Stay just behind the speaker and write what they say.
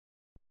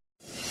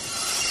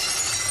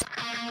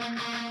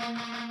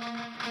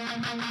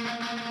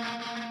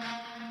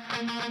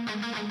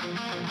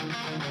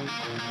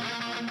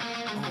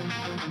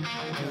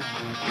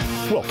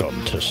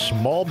Welcome to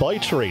Small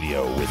Bites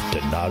Radio with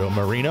Donato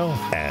Marino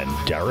and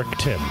Derek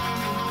Tim.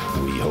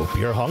 We hope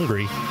you're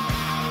hungry.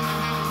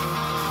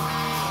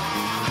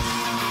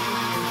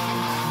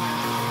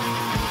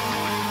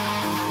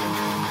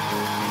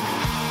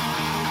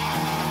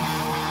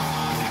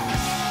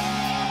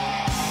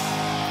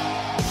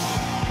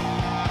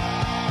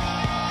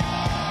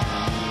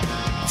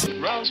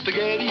 Round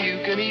spaghetti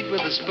you can eat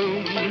with a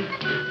spoon.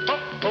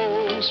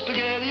 Oh,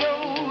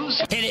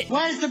 SpaghettiOs. Hit it.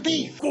 Where's the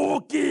beef?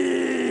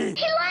 Cookie. He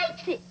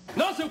likes it.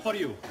 No soup for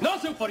you. No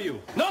soup for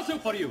you. No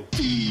soup for you.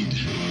 Feed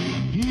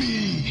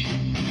me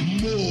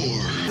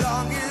more.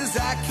 Long as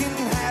I can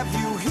have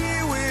you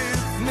here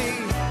with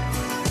me,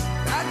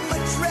 I'd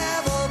much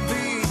rather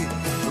be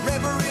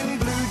forever in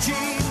blue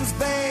jeans,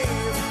 babe.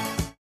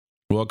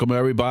 Welcome,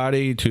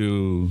 everybody,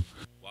 to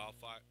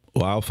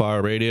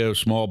Wildfire Radio,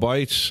 Small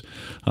Bites.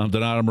 I'm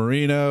Donato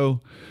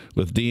Marino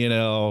with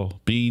DNL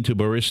Bean to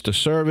Barista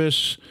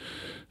Service.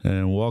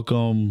 And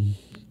welcome,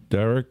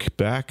 Derek,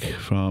 back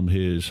from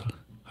his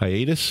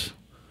hiatus.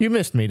 You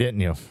missed me,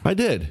 didn't you? I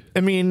did. I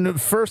mean,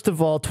 first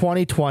of all,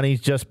 2020's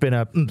just been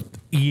a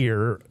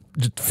year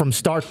from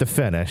start to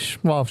finish.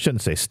 Well, I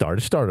shouldn't say start.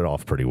 It started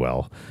off pretty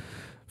well.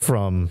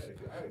 From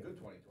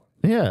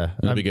in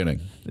the beginning.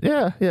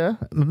 Yeah.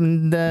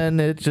 And then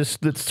it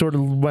sort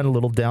of went a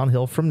little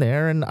downhill from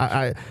there. And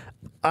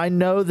I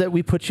know that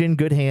we put you in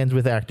good hands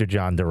with actor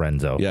John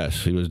DiRenzo.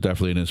 Yes, he was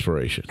definitely an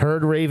inspiration.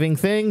 Heard raving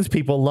things.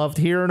 People loved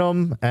hearing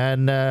him.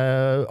 And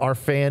our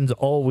fans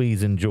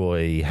always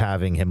enjoy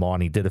having him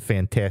on. He did a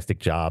fantastic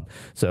job.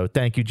 So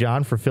thank you,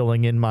 John, for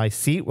filling in my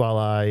seat while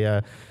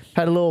I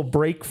had a little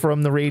break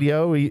from the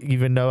radio,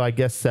 even though I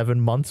guess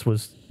 7 months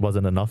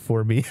wasn't enough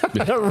for me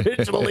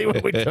originally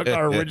when we took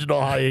our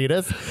original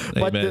hiatus.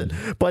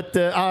 But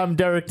I'm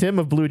Derek Tim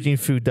of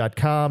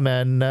BlueJeanFood.com,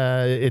 and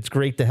it's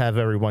great to have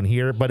everyone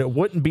here. But it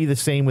wouldn't be the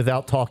same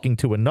without talking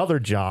to another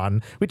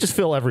John. We just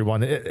fill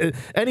everyone.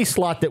 Any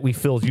slot that we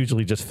fill is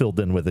usually just filled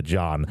in with a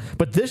John.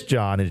 But this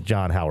John is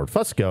John Howard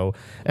Fusco.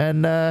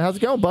 And how's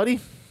it going,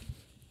 buddy?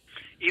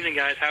 Evening,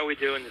 guys. How are we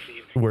doing this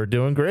evening? We're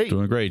doing great.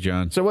 Doing great,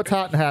 John. So what's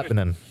hot and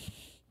happening?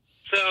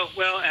 So,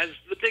 well, as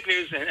the big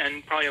news,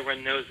 and probably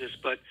everyone knows this,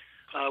 but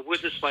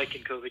with the spike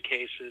in COVID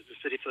cases, the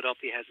city of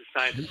Philadelphia has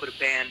decided to put a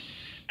ban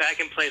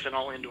back in place on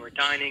all indoor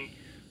dining.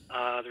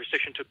 The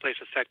restriction took place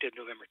effective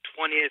November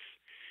 20th.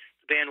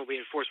 The ban will be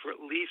enforced for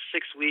at least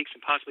 6 weeks and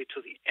possibly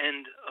till the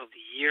end of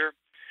the year.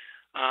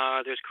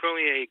 There's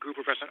currently a group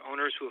of restaurant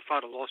owners who have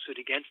filed a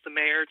lawsuit against the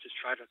mayor to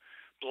try to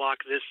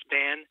block this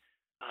ban.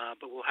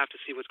 But we'll have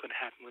to see what's going to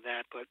happen with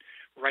that. But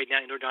right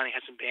now, indoor dining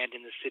has been banned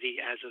in the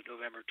city as of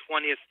November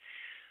 20th.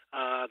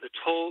 The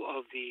toll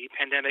of the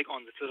pandemic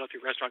on the Philadelphia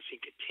restaurant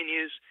scene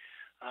continues.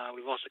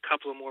 We've lost a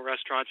couple of more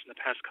restaurants in the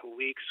past couple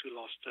weeks. We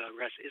lost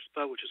Res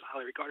Ispa, which is a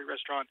highly regarded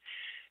restaurant,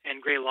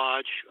 and Grey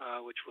Lodge,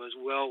 which was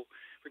well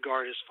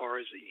regarded as far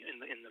as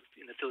in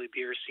the Philly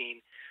beer scene.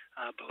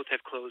 Both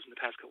have closed in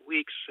the past couple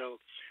weeks. So,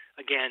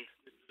 again,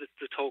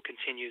 the toll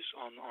continues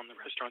on the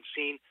restaurant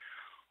scene.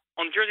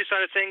 On the Jersey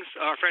side of things,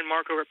 our friend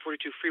Marco at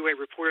 42 Freeway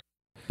reported.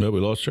 No, we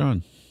lost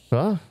John.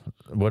 Well,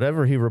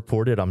 whatever he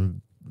reported,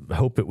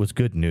 hope it was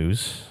good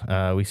news.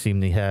 We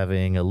seem to be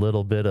having a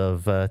little bit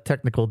of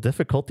technical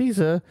difficulties.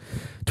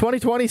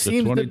 2020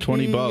 seems to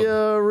be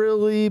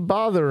really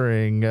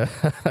bothering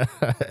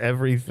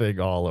everything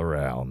all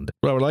around.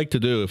 What I would like to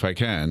do, if I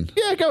can.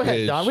 Yeah, go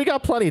ahead, Don. We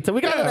got plenty of time.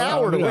 We got an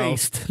hour to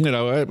waste. You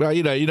know,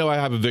 I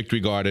have a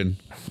victory garden,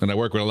 and I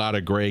work with a lot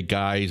of great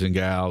guys and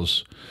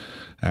gals.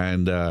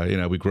 And,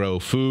 we grow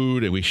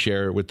food and we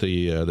share it with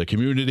the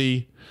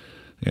community.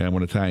 And I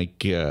want to thank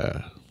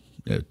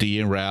Dee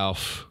and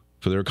Ralph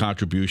for their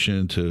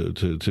contribution to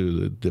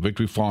the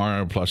Victory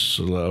Farm, plus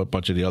a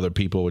bunch of the other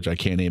people, which I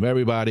can't name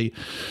everybody.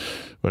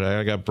 But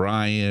I got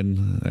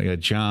Brian, I got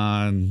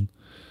John,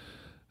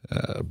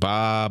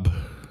 Bob,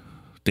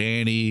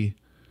 Danny,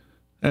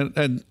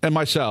 and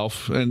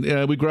myself.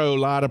 And we grow a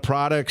lot of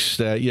products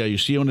that you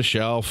see on the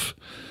shelf.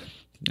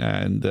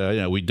 And,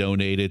 we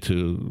donated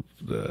to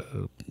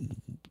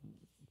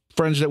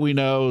friends that we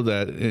know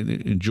that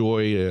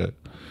enjoy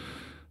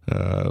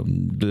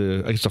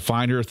the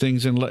finer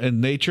things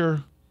in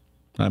nature.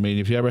 I mean,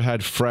 if you ever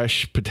had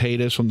fresh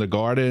potatoes from the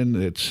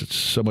garden, it's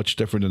so much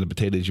different than the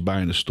potatoes you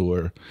buy in the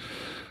store.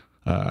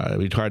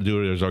 We try to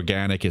do it as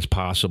organic as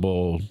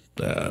possible.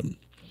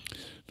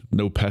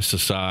 No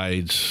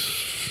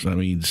pesticides.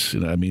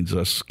 That means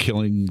us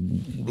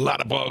killing a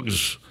lot of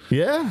bugs.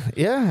 Yeah.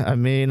 I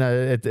mean,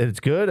 it's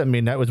good. I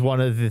mean, that was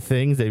one of the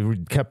things. They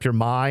kept your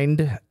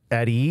mind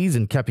at ease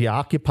and kept you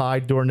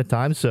occupied during the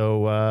time.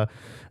 So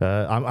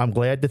I'm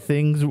glad the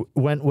things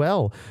went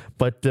well.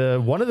 But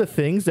one of the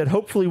things that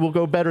hopefully will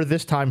go better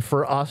this time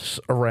for us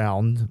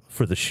around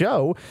for the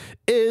show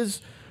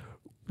is,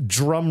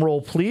 drum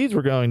roll please,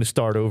 we're going to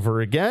start over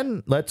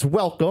again. Let's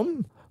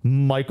welcome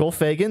Michael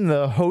Fagan,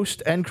 the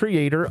host and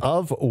creator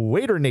of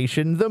Waiter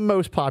Nation, the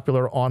most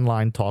popular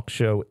online talk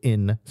show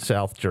in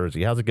South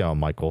Jersey. How's it going,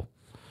 Michael?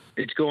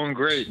 It's going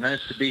great.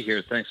 Nice to be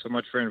here. Thanks so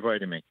much for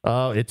inviting me.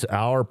 Oh, it's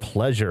our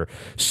pleasure.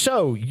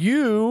 So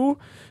you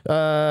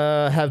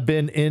have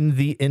been in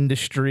the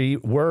industry,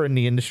 were in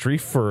the industry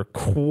for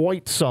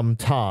quite some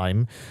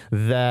time.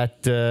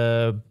 That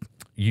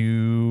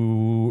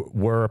you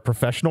were a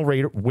professional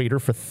waiter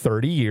for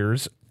 30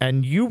 years,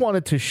 and you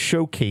wanted to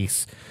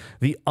showcase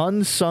the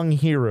unsung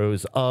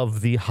heroes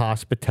of the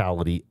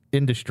hospitality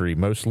industry,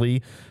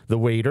 mostly the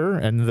waiter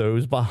and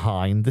those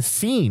behind the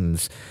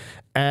scenes.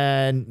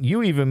 And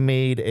you even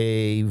made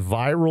a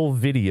viral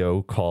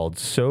video called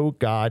So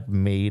God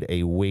Made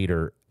a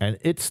Waiter, and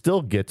it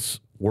still gets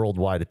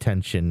worldwide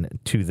attention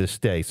to this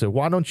day. So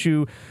why don't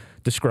you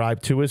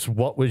describe to us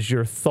what was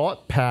your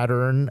thought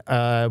pattern,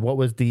 what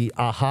was the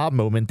aha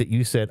moment that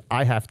you said,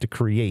 I have to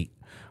create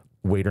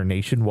Waiter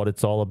Nation, what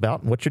it's all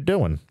about, and what you're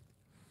doing?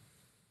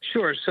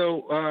 Sure.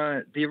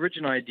 So the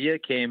original idea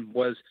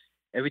was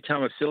every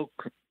time a film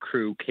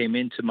crew came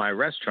into my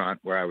restaurant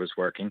where I was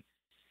working,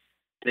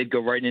 they'd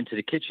go right into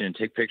the kitchen and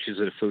take pictures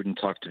of the food and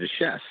talk to the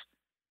chef.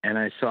 And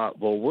I thought,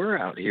 well, we're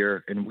out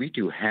here and we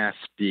do half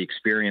the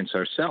experience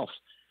ourselves.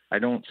 I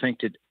don't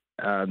think that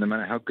no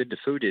matter how good the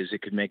food is,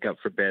 it could make up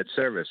for bad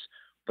service,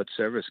 but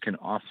service can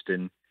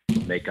often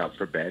make up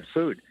for bad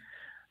food.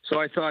 So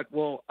I thought,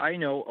 well, I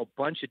know a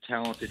bunch of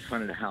talented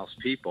front of the house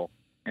people,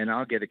 and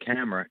I'll get a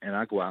camera and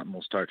I'll go out and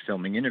we'll start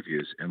filming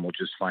interviews and we'll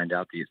just find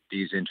out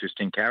these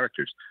interesting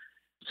characters.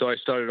 So I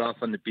started off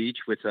on the beach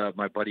with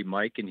my buddy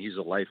Mike, and he's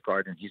a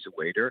lifeguard and he's a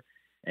waiter.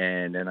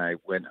 And then I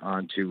went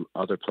on to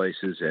other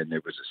places, and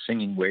there was a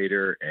singing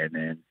waiter, and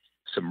then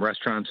some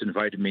restaurants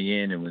invited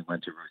me in, and we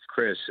went to Ruth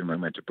Chris, and we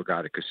went to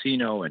Borgata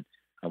Casino, and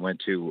I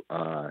went to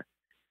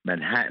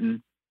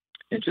Manhattan,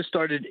 and just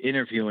started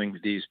interviewing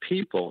these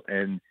people.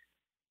 And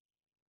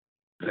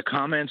the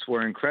comments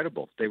were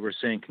incredible. They were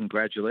saying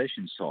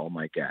congratulations to all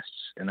my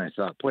guests. And I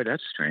thought, boy,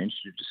 that's strange.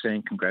 You're just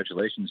saying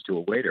congratulations to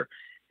a waiter.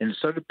 And it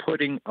started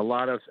putting a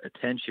lot of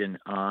attention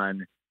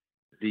on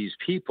these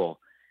people.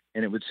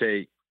 And it would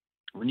say,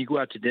 when you go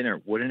out to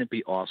dinner, wouldn't it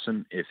be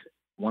awesome if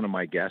one of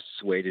my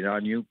guests waited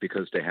on you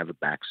because they have a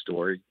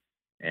backstory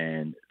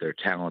and they're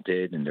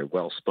talented and they're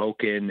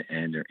well-spoken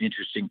and they're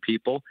interesting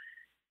people?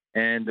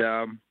 And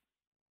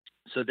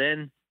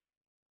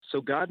So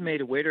God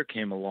Made a Waiter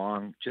came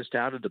along just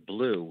out of the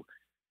blue.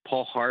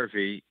 Paul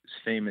Harvey's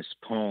famous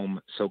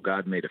poem, So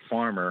God Made a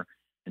Farmer,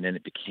 and then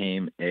it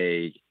became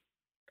a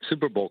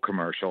Super Bowl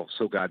commercial,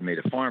 So God Made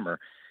a Farmer.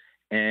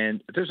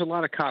 And there's a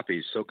lot of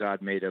copies, So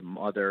God Made a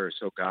Mother,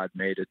 So God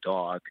Made a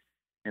Dog.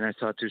 And I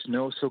thought, there's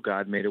no So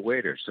God Made a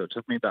Waiter. So it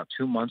took me about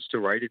 2 months to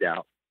write it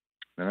out.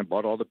 Then I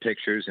bought all the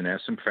pictures and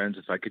asked some friends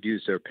if I could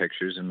use their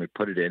pictures, and we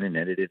put it in and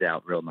edited it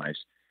out real nice.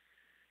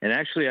 And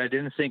actually, I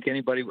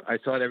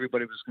thought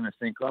everybody was going to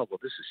think, oh, well,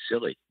 this is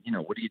silly. You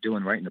know, what are you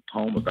doing writing a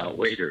poem about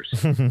waiters?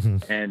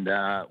 And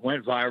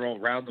went viral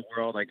around the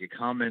world. I get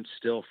comments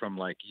still from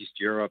like East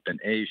Europe and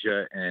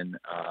Asia and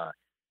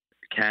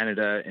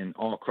Canada and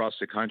all across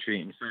the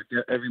country. In fact,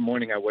 every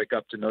morning I wake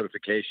up to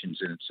notifications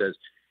and it says,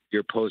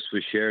 your post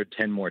was shared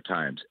 10 more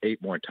times,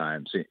 8 more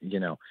times, you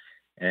know.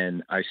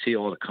 And I see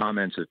all the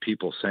comments of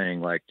people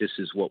saying, like, this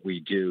is what we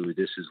do.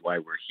 This is why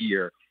we're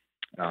here.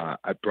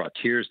 I brought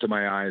tears to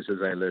my eyes as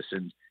I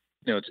listened.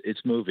 You know,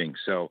 it's moving.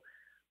 So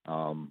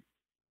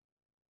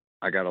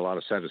I got a lot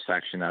of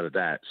satisfaction out of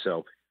that.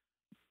 So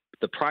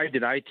the pride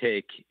that I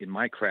take in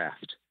my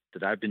craft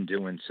that I've been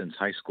doing since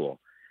high school,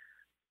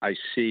 I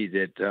see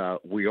that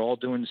we're all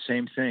doing the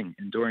same thing.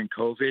 And during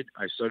COVID,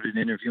 I started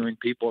interviewing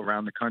people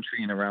around the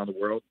country and around the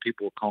world.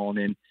 People were calling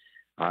in.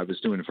 I was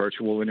doing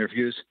virtual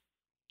interviews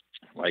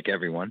like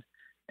everyone.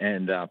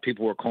 And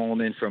people were calling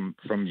in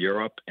from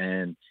Europe.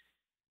 And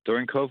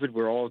during COVID,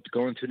 we're all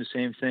going through the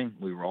same thing.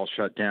 We were all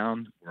shut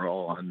down. We're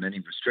all on many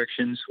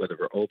restrictions, whether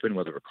we're open,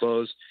 whether we're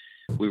closed.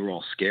 We were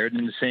all scared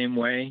in the same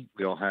way.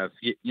 We all have,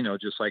 you know,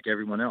 just like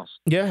everyone else.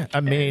 Yeah,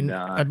 I mean,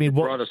 it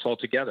brought us all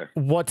together.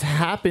 What's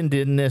happened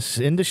in this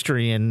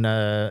industry,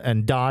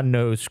 and Don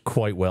knows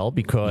quite well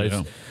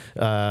because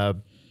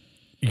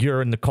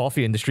you're in the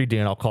coffee industry,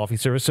 D&L Coffee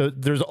Service. So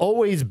there's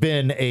always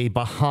been a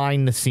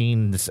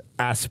behind-the-scenes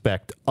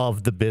aspect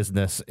of the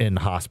business in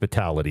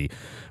hospitality,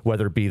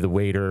 whether it be the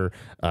waiter,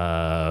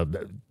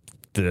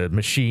 the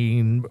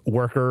machine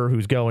worker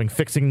who's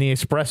fixing the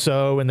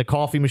espresso in the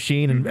coffee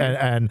machine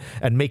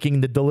and making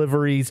the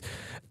deliveries.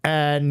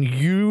 And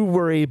you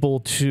were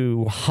able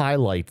to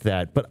highlight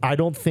that. But I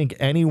don't think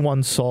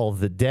anyone saw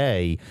the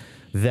day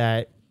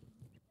that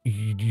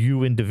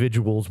you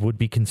individuals would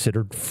be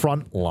considered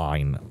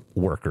frontline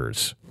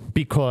workers,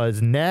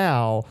 because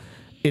now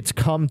it's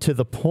come to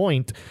the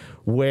point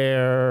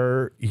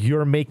where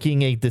you're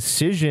making a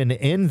decision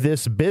in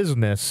this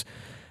business.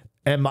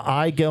 Am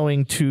I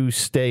going to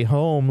stay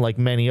home like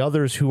many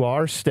others who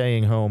are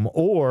staying home,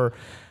 or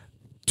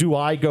do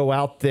I go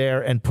out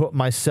there and put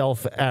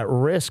myself at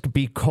risk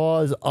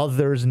because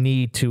others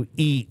need to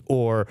eat,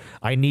 or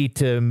I need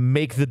to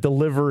make the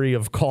delivery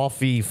of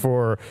coffee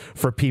for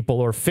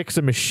people or fix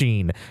a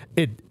machine?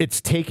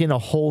 It's taken a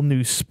whole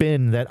new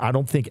spin that I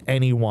don't think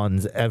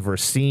anyone's ever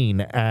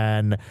seen.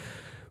 And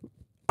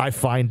I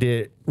find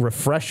it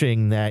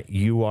refreshing that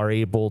you are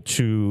able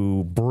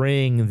to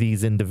bring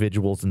these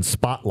individuals and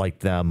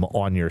spotlight them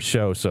on your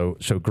show. So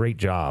great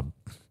job.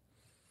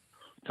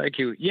 Thank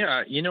you.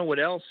 Yeah, you know what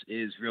else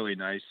is really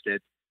nice, that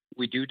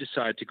we do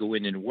decide to go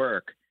in and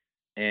work,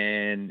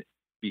 and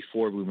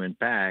before we went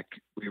back,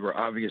 we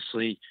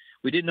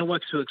didn't know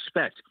what to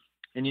expect.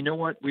 And you know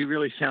what we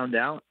really found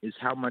out is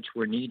how much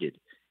we're needed.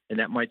 And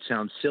that might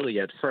sound silly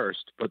at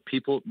first, but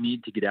people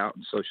need to get out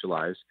and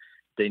socialize.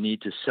 They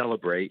need to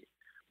celebrate.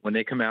 When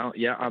they come out,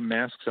 yeah, I'm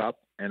masks up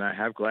and I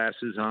have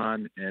glasses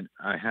on and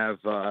I have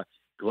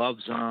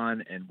gloves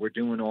on, and we're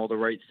doing all the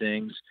right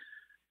things.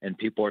 And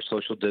people are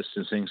social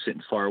distancing,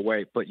 sitting far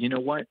away. But you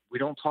know what? We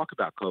don't talk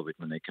about COVID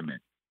when they come in.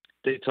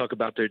 They talk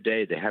about their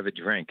day. They have a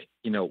drink.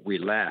 You know, we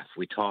laugh,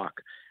 we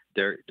talk.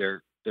 They're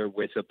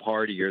with a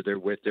party, or they're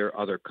with their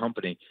other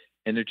company,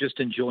 and they're just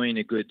enjoying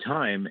a good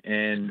time.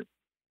 And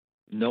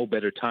no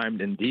better time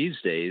than these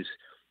days.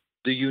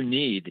 Do you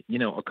need,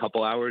 a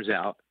couple hours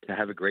out to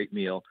have a great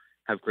meal,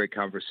 have great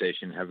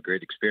conversation, have a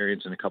great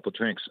experience, and a couple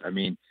drinks? I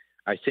mean,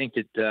 I think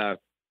that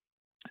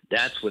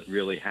that's what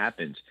really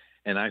happens.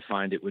 And I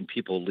find it when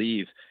people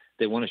leave,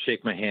 they want to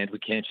shake my hand. We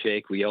can't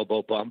shake. We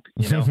elbow bump,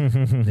 They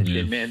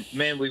say,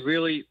 man,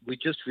 we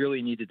just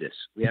really needed this.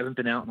 We haven't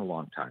been out in a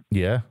long time.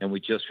 Yeah. And we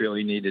just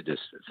really needed this.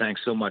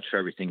 Thanks so much for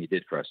everything you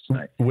did for us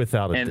tonight.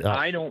 Without a And doubt.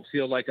 I don't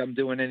feel like I'm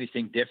doing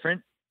anything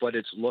different, but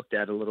it's looked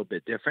at a little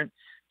bit different.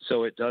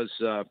 So it does,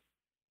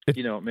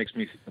 it makes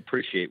me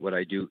appreciate what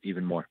I do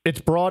even more. It's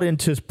brought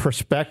into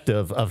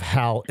perspective of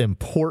how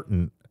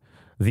important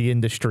the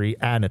industry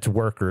and its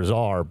workers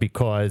are,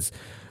 because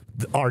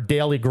our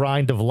daily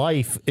grind of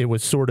life, it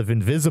was sort of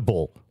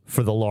invisible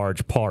for the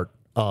large part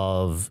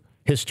of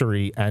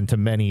history and to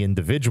many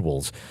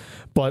individuals.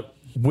 But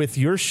with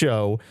your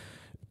show,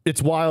 it's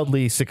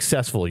wildly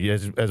successful.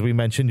 As we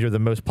mentioned, you're the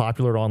most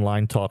popular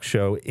online talk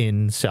show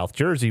in South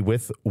Jersey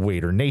with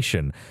Waiter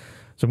Nation.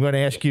 So I'm going to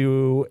ask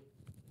you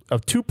a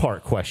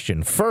two-part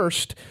question.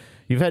 First,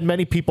 you've had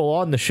many people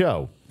on the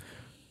show.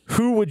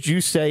 Who would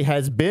you say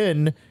has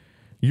been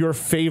your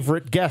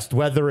favorite guest,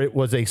 whether it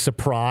was a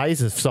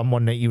surprise, as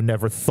someone that you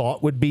never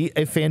thought would be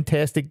a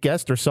fantastic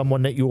guest, or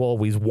someone that you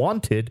always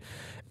wanted?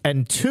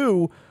 And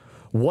two,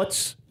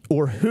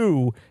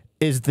 who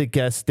is the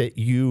guest that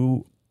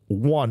you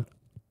want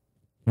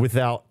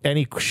without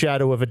any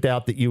shadow of a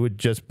doubt that you would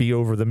just be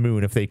over the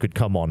moon if they could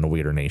come on the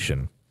Waiter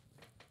Nation?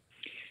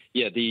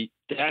 Yeah,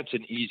 that's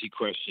an easy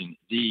question.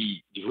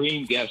 The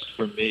dream guest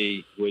for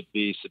me would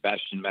be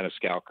Sebastian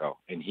Maniscalco,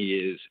 and he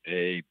is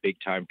a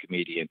big-time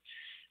comedian.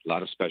 A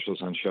lot of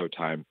specials on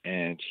Showtime,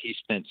 and he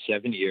spent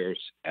 7 years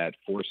at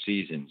Four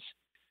Seasons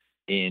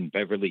in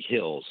Beverly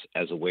Hills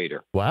as a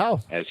waiter. Wow.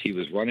 As he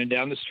was running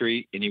down the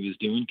street, and he was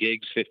doing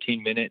gigs,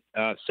 15-minute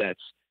sets,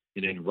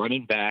 and then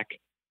running back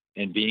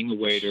and being a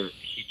waiter.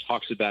 He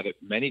talks about it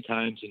many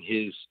times in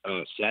his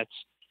sets.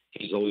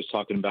 He's always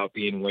talking about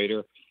being a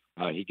waiter.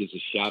 He gives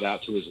a shout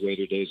out to his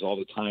waiter days all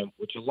the time,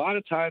 which a lot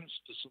of times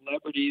the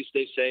celebrities,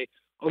 they say,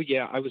 oh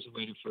yeah, I was a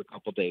waiter for a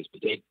couple of days,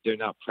 but they're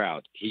not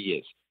proud. He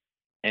is.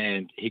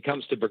 And he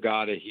comes to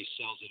Borgata, he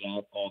sells it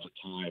out all the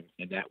time,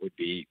 and that would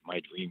be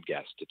my dream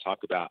guest, to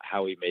talk about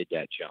how he made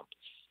that jump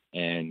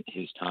and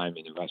his time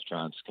in the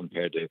restaurants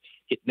compared to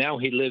now.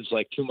 He lives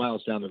like 2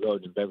 miles down the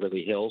road in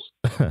Beverly Hills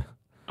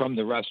from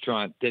the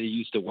restaurant that he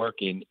used to work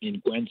in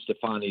Gwen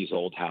Stefani's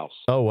old house.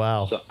 Oh,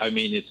 wow. So, I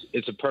mean,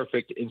 it's a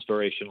perfect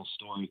inspirational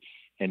story.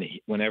 And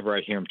whenever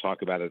I hear him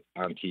talk about it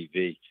on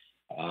TV,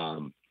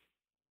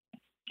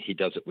 he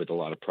does it with a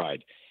lot of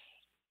pride.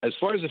 As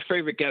far as a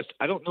favorite guest,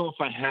 I don't know if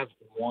I have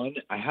one.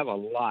 I have a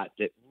lot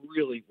that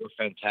really were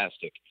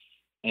fantastic.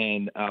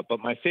 And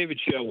but my favorite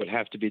show would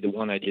have to be the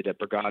one I did at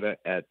Borgata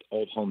at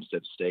Old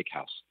Homestead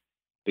Steakhouse,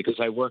 because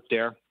I worked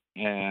there,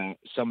 and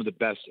some of the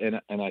best,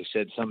 and I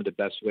said some of the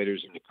best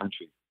waiters in the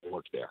country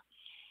work there.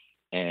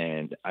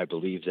 And I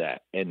believe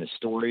that. And the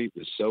story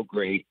was so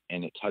great,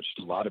 and it touched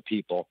a lot of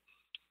people.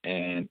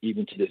 And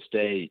even to this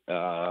day,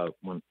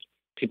 when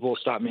people will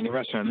stop me in the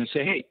restaurant and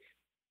say, hey,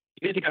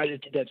 you're the guy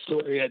that did that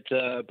story at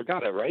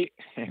Borgata, right?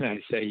 And I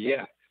say,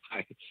 yeah,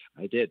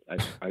 I did.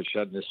 I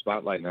shed the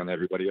spotlight on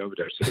everybody over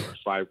there. So there were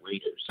 5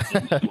 waiters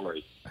in the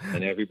story,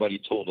 and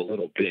everybody told a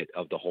little bit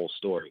of the whole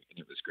story, and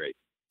it was great.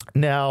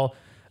 Now,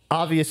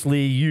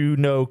 obviously, you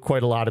know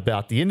quite a lot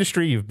about the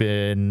industry. You've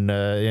been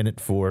in it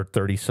for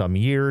 30-some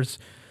years.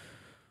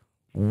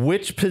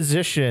 Which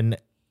position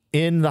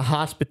in the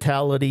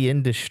hospitality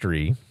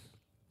industry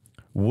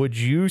would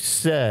you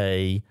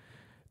say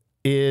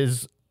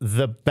is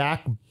the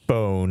backbone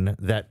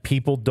that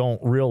people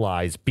don't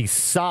realize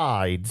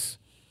besides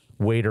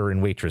waiter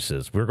and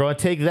waitresses? We're going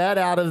to take that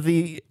out of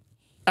the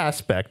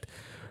aspect.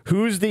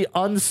 Who's the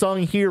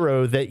unsung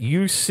hero that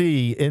you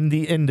see in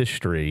the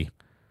industry,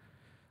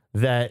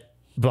 that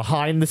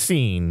behind the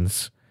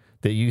scenes,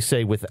 that you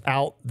say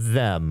without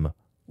them,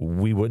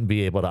 we wouldn't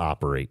be able to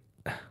operate?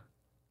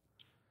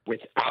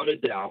 Without a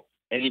doubt,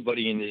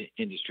 anybody in the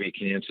industry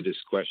can answer this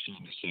question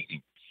in a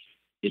second.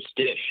 It's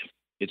dish.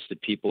 It's the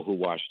people who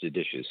wash the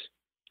dishes.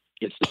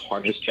 It's the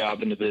hardest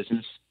job in the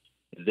business.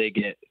 They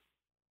get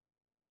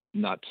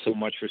not so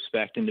much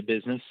respect in the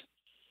business,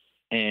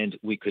 and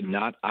we could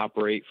not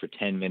operate for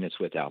 10 minutes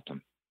without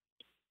them.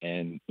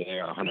 And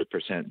they're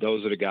 100%.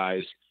 Those are the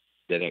guys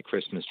that at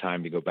Christmas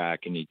time you go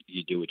back and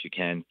you do what you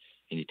can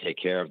and you take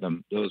care of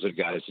them. Those are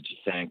the guys that you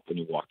thank when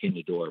you walk in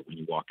the door, when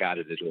you walk out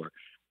of the door.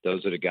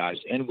 Those are the guys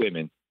and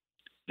women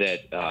that,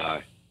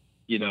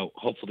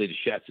 hopefully the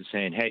chef is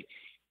saying, hey,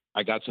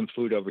 I got some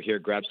food over here.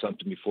 Grab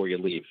something before you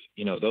leave.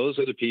 Those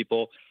are the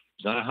people.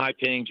 It's not a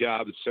high-paying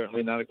job. It's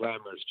certainly not a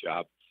glamorous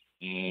job.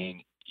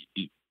 And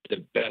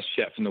the best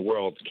chef in the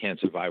world can't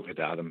survive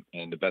without him.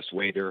 And the best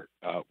waiter,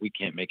 we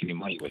can't make any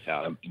money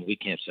without him. And we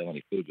can't sell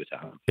any food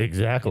without him.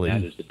 Exactly.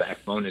 And that is the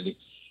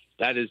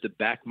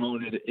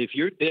backbone of if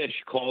your dish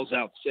calls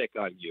out sick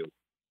on you,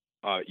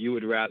 you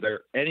would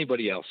rather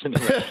anybody else in the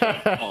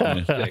restaurant call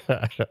in sick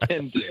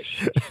than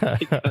Dish,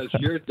 because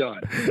you're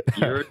done.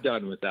 You're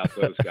done without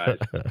those guys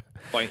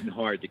fighting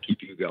hard to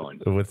keep you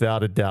going.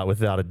 Without a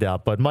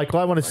doubt. But Michael,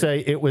 I want to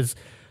say it was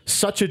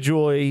such a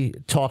joy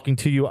talking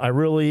to you. I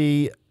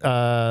really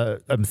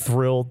am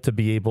thrilled to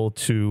be able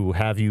to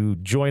have you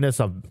join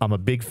us. I'm a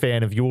big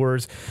fan of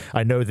yours.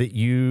 I know that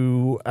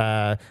you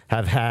have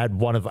had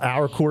one of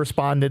our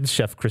correspondents,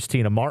 Chef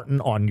Christina Martin,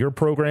 on your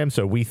program.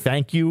 So we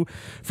thank you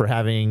for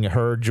having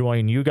her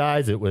join you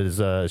guys. It was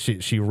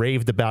she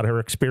raved about her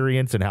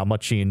experience and how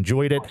much she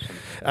enjoyed it.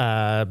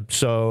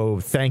 So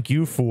thank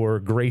you for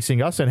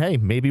gracing us. And hey,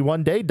 maybe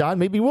one day, Don,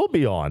 maybe we'll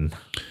be on.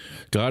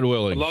 God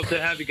willing. I'd love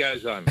to have you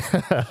guys on.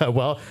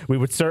 Well, we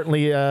would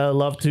certainly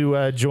love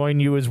to join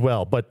you as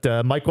well. But,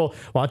 Michael,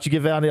 why don't you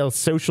give out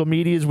social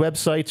medias,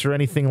 websites, or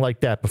anything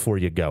like that before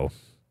you go?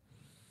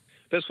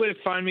 Best way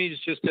to find me is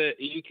just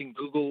you can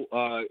Google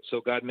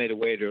So God Made a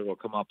Waiter. It'll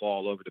come up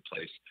all over the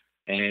place.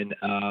 And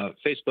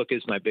Facebook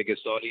is my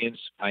biggest audience.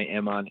 I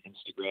am on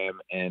Instagram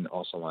and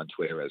also on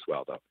Twitter as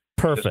well, though.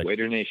 Perfect. Just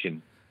Waiter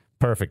Nation.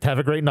 Perfect. Have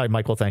a great night,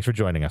 Michael. Thanks for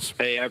joining us.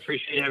 Hey, I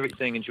appreciate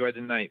everything. Enjoy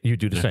the night. You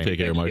do the same. Take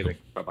care, Michael.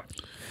 Bye-bye.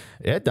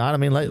 Yeah, Don, I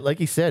mean, like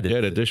he said.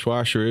 Yeah, the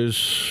dishwasher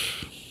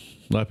is...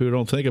 A lot of people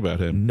don't think about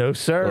him. No,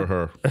 sir.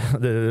 Or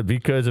her.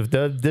 Because if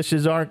the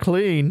dishes aren't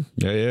clean,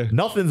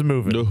 nothing's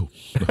moving. No.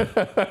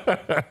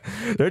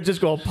 They're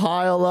just going to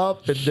pile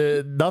up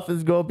and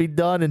nothing's going to be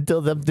done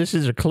until them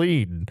dishes are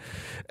clean.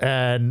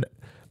 And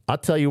I'll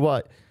tell you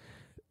what,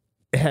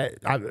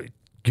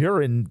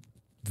 you're in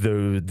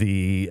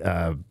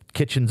the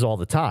kitchens all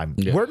the time.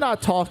 Yeah. We're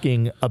not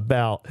talking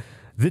about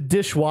the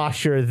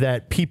dishwasher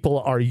that people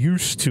are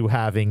used to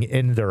having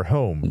in their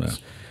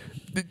homes.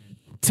 No.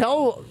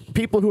 Tell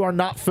people who are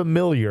not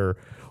familiar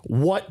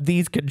what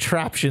these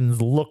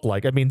contraptions look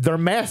like. I mean, they're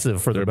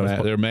massive for the most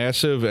part. They're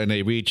massive, and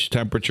they reach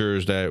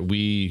temperatures that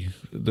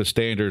the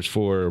standards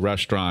for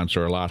restaurants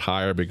are a lot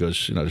higher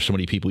because there's so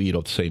many people eat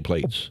off the same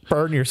plates.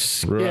 Burn your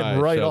skin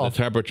right so off.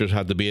 The temperatures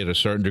have to be at a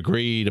certain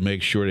degree to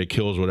make sure it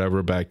kills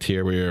whatever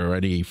bacteria or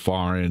any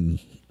foreign,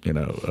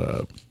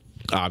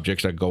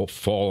 objects that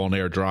fall on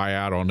there, dry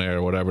out on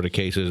there, whatever the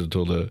case is,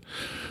 until the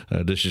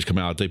dishes come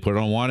out. They put it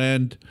on one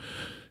end,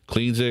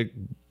 cleans it,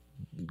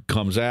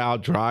 comes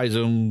out, dries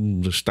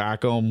them,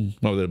 stack them.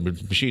 No, the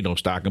machine don't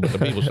stack them, but the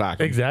people stack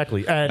them.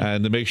 Exactly.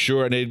 And to make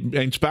sure, and they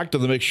inspect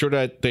them to make sure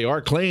that they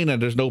are clean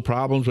and there's no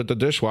problems with the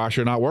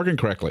dishwasher not working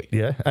correctly.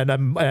 Yeah,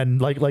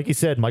 and like you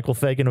said, Michael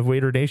Fagan of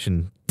Waiter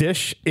Nation,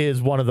 dish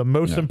is one of the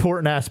most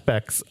important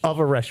aspects of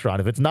a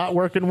restaurant. If it's not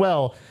working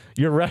well,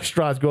 your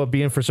restaurant's going to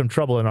be in for some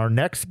trouble. And our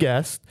next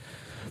guest,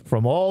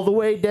 from all the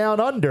way down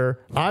under,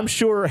 I'm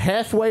sure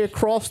halfway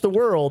across the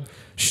world,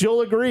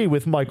 she'll agree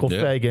with Michael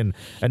Fagan.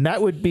 And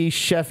that would be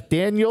Chef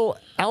Danielle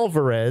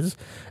Alvarez.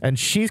 And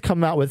she's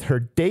come out with her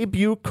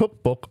debut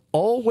cookbook,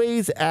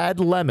 Always Add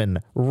Lemon,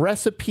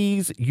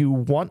 Recipes You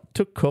Want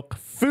to Cook,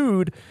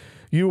 Food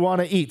You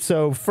Want to Eat.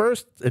 So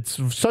first, it's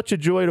such a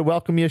joy to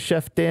welcome you,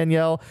 Chef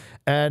Danielle.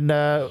 And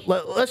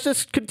let's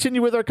just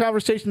continue with our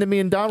conversation that me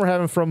and Don were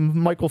having from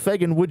Michael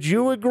Fagan. Would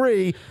you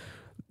agree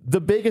the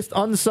biggest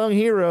unsung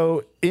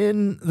hero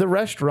in the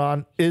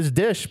restaurant is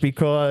dish,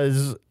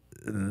 because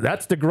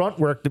that's the grunt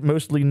work that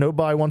mostly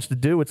nobody wants to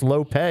do? It's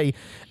low pay,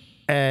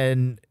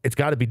 and it's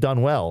got to be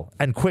done well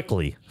and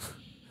quickly.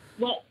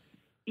 Well,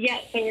 yeah,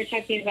 so we're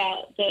talking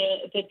about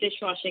the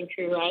dishwashing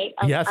crew, right?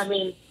 Yes. I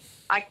mean,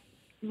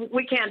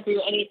 we can't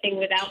do anything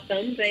without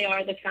them. They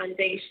are the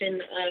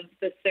foundation of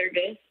the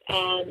service.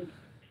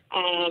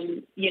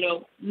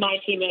 My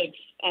team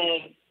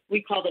of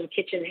we call them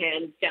kitchen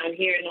hands down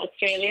here in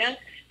Australia,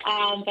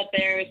 but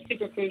they're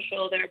super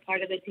crucial. They're a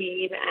part of the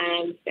team,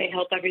 and they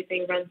help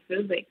everything run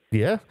smoothly.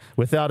 Yeah,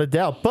 without a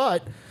doubt.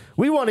 But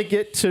we want to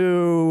get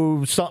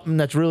to something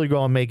that's really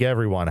going to make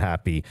everyone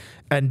happy.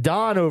 And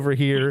Don over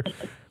here,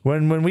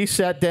 when we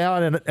sat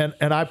down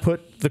and I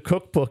put the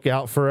cookbook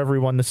out for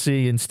everyone to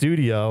see in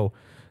studio,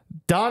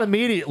 Don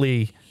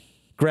immediately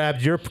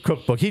grabbed your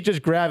cookbook. He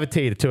just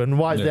gravitated to it. And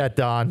why is that,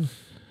 Don?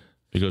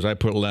 Because I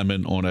put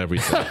lemon on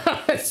everything.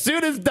 as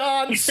soon as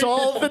Don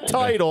saw the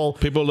title,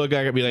 People look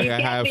at me like I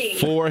have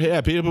four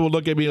heads. People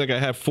look at me like I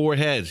have four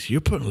heads.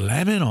 You put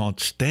lemon on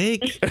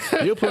steak?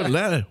 You put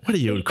lemon? What are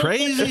you,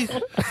 crazy?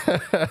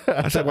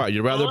 I said, "What?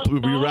 You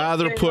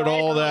rather put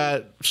all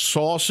that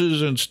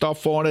sauces and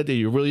stuff on it that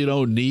you really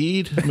don't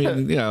need?" I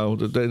mean,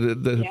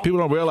 people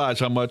don't realize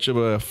how much of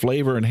a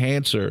flavor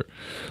enhancer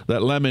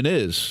that lemon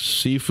is.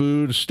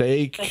 Seafood,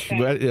 steak,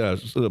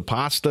 the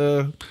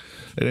pasta.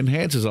 It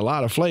enhances a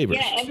lot of flavors.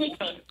 Yeah,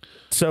 everything.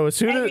 so as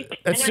soon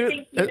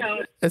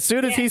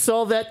as he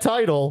saw that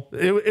title,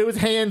 it was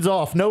hands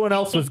off. No one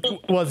else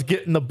was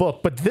getting the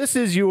book. But this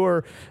is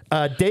your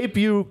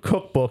debut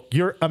cookbook.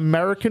 You're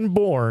American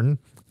born,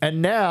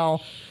 and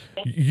now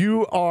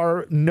you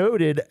are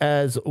noted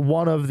as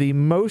one of the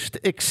most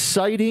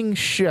exciting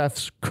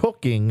chefs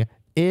cooking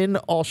in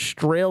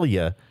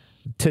Australia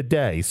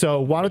today.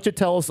 So why don't you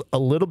tell us a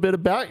little bit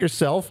about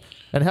yourself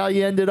and how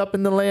you ended up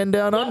in the land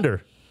down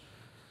under?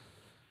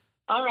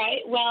 All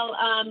right. Well,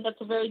 that's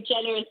a very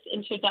generous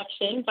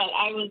introduction, but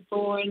I was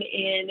born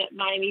in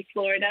Miami,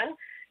 Florida.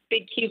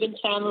 Big Cuban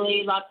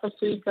family, lots of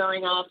food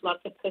growing up, lots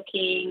of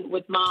cooking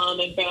with mom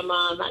and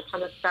grandma and that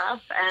kind of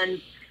stuff.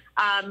 And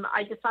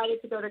I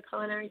decided to go to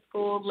culinary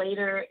school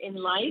later in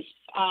life,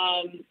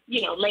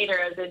 later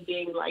as in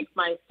being like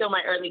still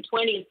my early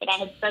 20s, but I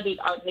had studied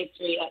art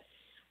history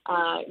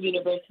at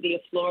University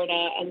of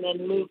Florida and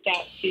then moved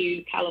out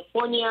to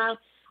California.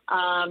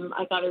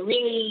 I got a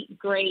really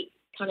great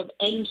kind of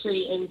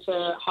entry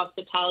into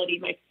hospitality.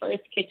 My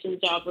first kitchen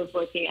job was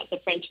working at the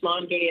French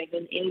Laundry as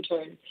an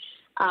intern.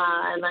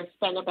 And I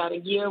spent about a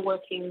year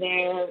working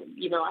there.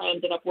 I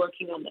ended up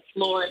working on the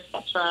floor,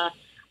 etc.,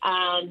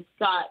 and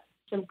got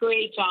some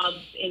great jobs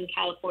in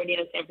California,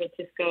 San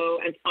Francisco,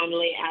 and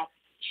finally at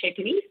Chez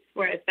Panisse,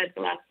 where I spent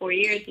the last 4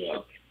 years,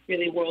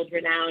 really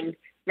world-renowned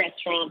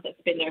restaurant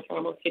that's been there for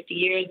almost 50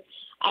 years.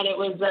 And it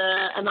was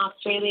an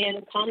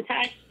Australian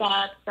contact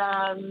that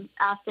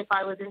asked if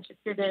I was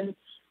interested in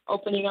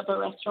opening up a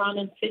restaurant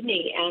in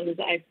Sydney. And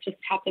I just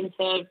happened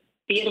to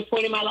be at a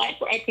point in my life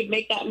where I could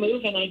make that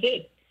move, and I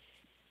did.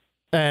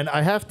 And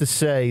I have to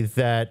say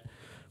that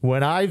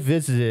when I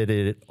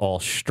visited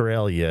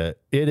Australia,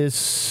 it is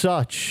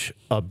such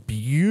a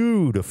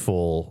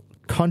beautiful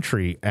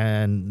country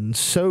and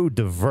so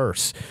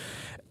diverse.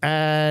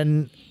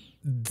 And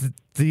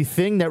the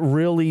thing that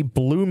really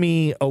blew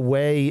me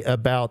away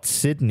about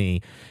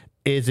Sydney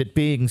is it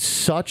being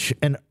such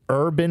an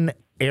urban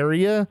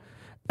area.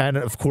 And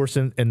of course,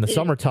 in the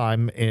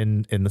summertime,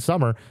 in the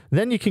summer,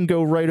 then you can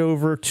go right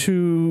over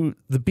to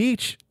the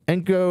beach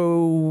and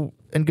go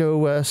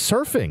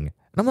surfing.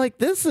 And I'm like,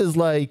 this is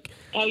like,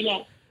 oh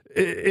yeah,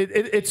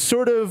 it's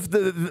sort of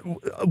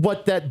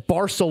what that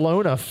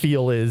Barcelona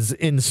feel is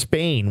in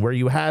Spain, where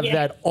you have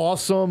that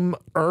awesome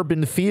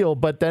urban feel,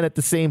 but then at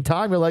the same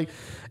time, you're like,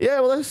 yeah,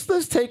 well,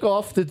 let's take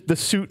off the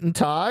suit and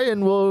tie,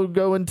 and we'll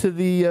go into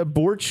the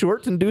board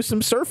shorts and do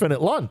some surfing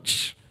at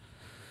lunch.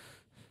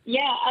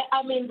 Yeah,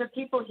 I mean, the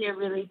people here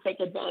really take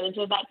advantage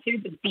of that, too.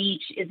 The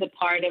beach is a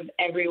part of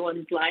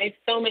everyone's life.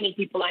 So many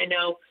people I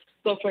know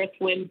go for a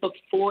swim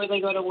before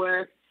they go to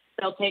work.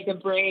 They'll take a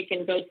break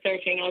and go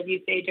surfing, as you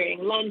say,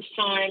 during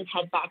lunchtime,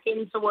 head back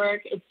into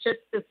work. It's just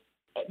this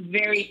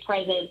very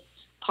present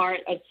part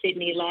of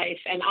Sydney life.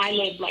 And I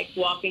live like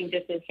walking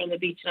distance from the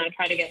beach, and I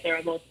try to get there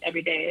almost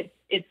every day.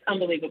 It's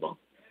unbelievable.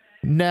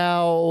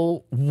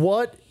 Now,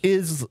 what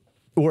is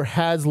or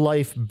has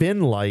life been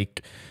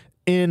like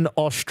in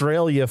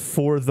Australia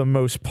for the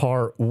most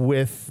part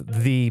with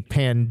the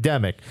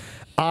pandemic?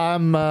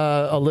 I'm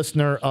a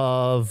listener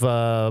of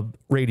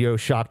Radio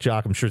Shock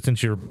Jock. I'm sure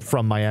since you're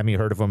from Miami, you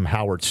heard of him,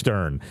 Howard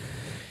Stern.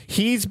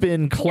 He's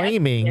been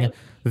claiming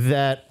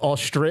that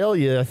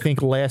Australia, I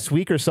think last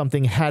week or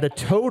something, had a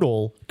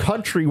total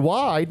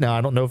countrywide, now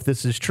I don't know if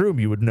this is true,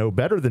 you would know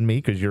better than me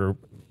because you're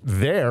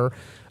there,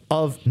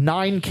 of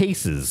 9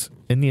 cases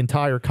in the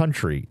entire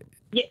country.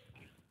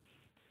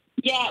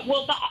 Yeah,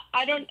 well,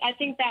 I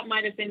think that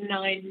might have been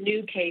 9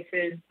 new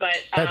cases, but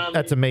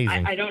that's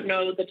amazing. I don't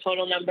know the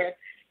total number.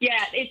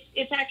 Yeah,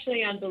 it's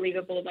actually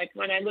unbelievable. Like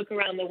when I look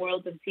around the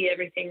world and see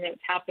everything that's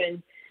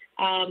happened,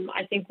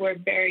 I think we're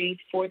very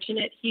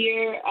fortunate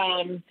here.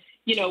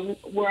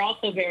 We're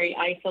also very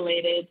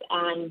isolated,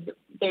 and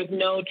there's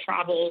no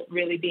travel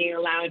really being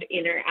allowed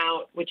in or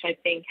out, which I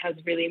think has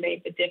really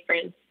made the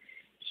difference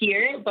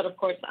here. But of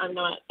course, I'm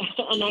not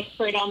an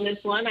expert on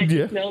this one. I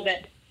just know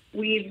that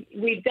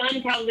we've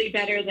done probably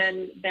better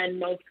than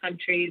most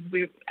countries.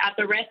 At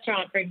the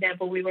restaurant, for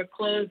example, we were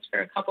closed for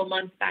a couple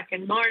months back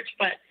in March,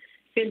 but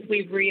since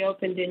we've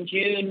reopened in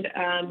June,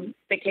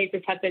 the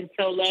cases have been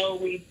so low,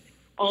 we've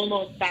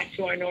almost back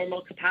to our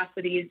normal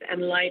capacities,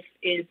 and life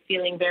is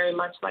feeling very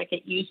much like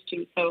it used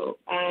to. So,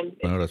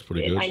 that's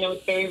pretty good. I know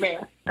it's very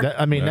rare.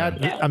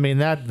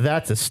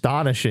 That's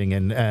astonishing,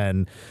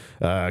 and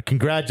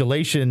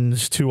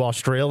congratulations to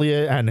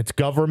Australia and its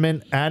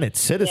government and its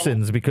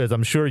citizens, because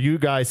I'm sure you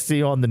guys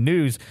see on the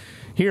news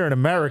here in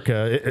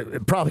America,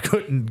 it probably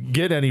couldn't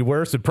get any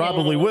worse. It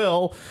probably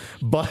will,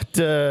 but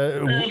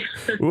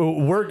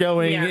we're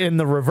going in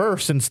the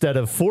reverse instead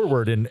of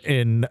forward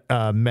in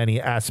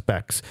many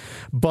aspects.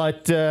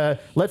 But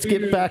let's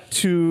get back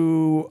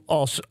to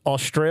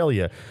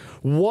Australia.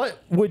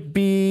 What would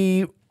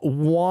be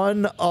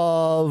one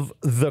of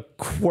the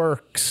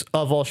quirks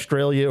of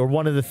Australia, or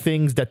one of the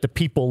things that the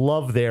people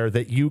love there,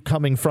 that you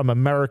coming from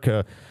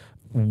America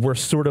were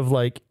sort of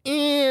like,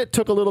 it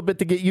took a little bit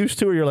to get used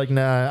to, or you're like,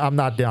 nah, I'm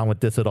not down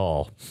with this at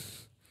all?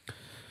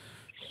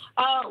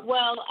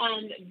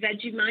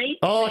 Vegemite.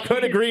 Oh, I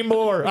couldn't agree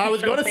more. I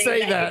was going to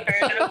say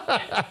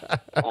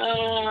that.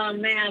 Oh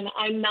man,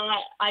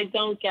 I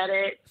don't get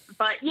it.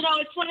 But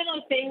it's one of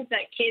those things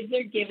that kids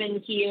are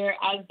given here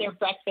as their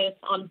breakfast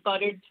on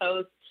buttered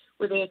toast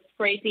with a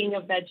scraping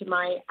of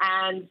Vegemite,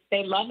 and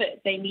they love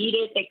it. They need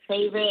it. They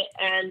crave it.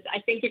 And I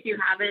think if you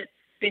haven't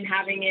been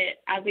having it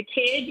as a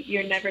kid,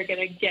 you're never going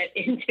to get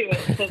into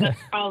it. So that's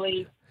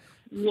probably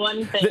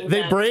one thing.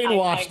 They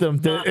brainwash them.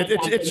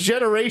 It's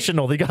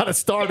generational. They got to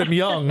start them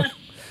young.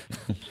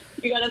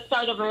 You got to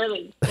start them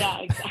early. Yeah,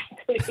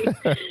 exactly.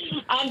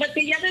 But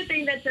the other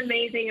thing that's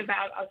amazing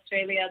about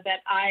Australia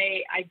that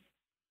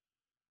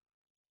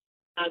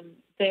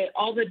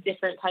all the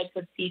different types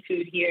of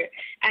seafood here.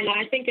 And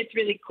I think it's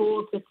really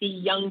cool to see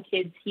young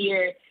kids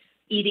here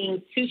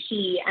eating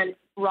sushi and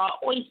raw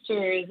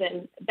oysters.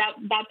 And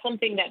that's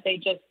something that they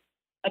just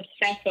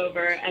obsess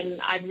over.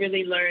 And I've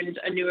really learned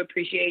a new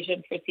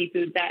appreciation for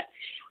seafood that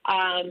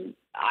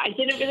I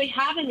didn't really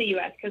have in the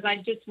U.S. because I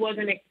just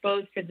wasn't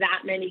exposed to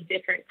that many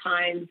different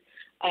kinds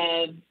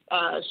of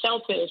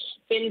shellfish,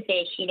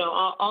 finfish,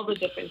 all the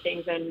different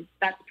things. And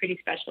that's pretty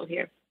special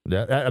here.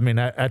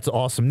 That's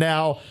awesome.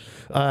 Now,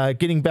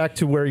 getting back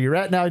to where you're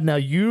at now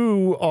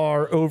you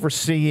are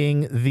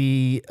overseeing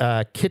the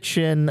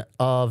kitchen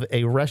of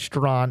a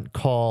restaurant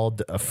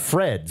called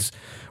Fred's,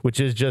 which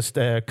is just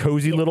a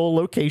cozy little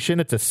location.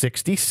 It's a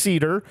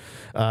 60-seater,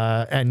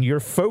 and you're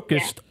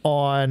focused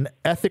on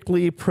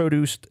ethically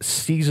produced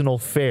seasonal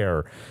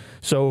fare.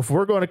 So if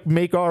we're going to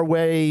make our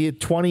way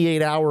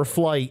 28-hour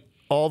flight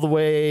all the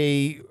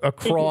way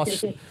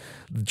across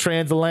the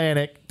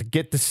transatlantic to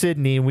get to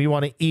Sydney, and we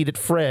want to eat at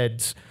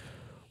Fred's,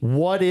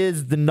 what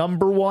is the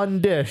number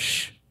one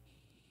dish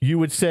you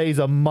would say is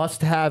a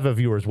must-have of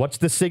yours? What's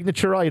the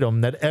signature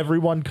item that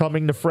everyone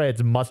coming to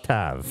Fred's must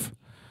have?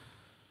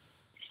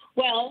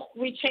 Well,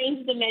 we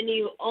change the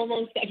menu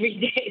almost every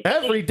day.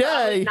 Every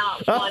day?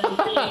 Not one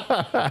thing.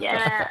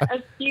 Yeah,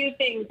 a few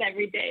things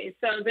every day.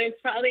 So there's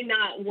probably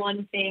not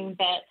one thing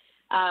that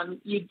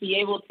you'd be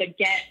able to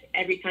get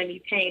every time you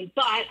came.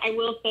 But I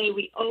will say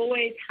we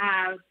always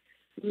have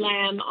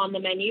lamb on the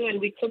menu, and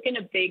we cook in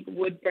a big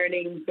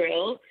wood-burning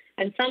grill.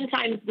 And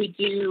sometimes we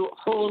do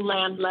whole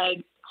lamb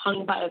legs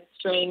hung by a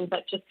string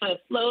that just kind of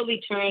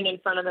slowly turn in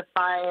front of the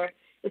fire.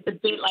 It's a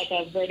bit like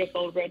a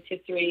vertical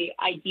rotisserie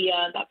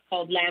idea that's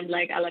called lamb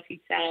leg à la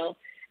ficelle.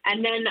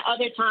 And then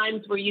other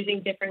times we're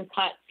using different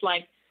cuts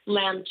like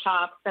lamb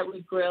chops that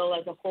we grill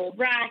as a whole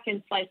rack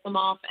and slice them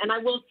off. And I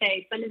will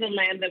say some of the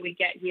lamb that we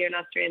get here in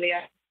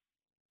Australia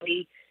are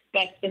the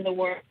best in the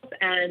world.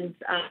 And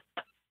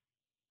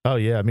oh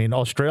yeah,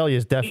 Australia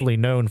is definitely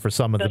known for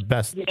some of the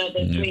best,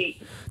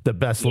 the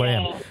best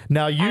lamb.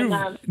 Now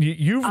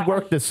you've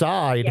worked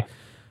aside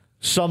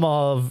some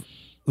of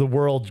the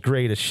world's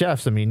greatest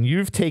chefs.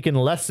 You've taken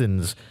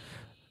lessons,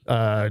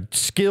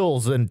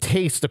 skills, and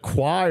taste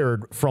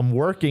acquired from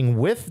working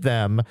with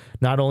them,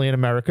 not only in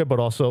America but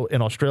also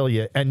in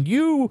Australia, and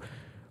you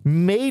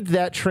made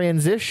that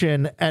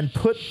transition and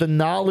put the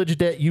knowledge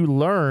that you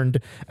learned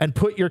and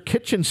put your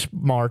kitchen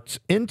smarts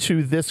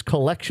into this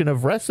collection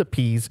of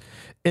recipes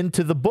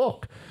into the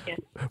book,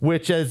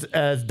 which as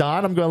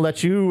Don, I'm going to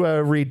let you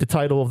read the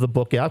title of the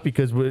book out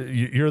because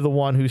you're the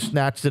one who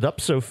snatched it up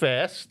so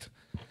fast.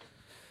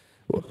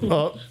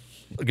 Go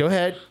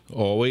ahead.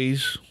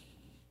 Always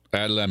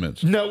add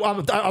lemons. No,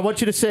 I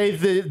want you to say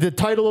the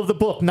title of the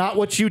book, not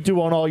what you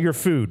do on all your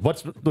food. That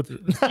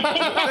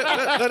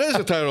is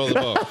the title of the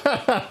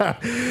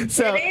book.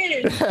 So,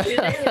 it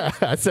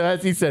is. So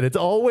as he said, it's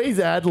always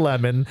add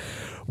lemon.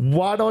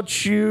 Why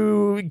don't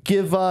you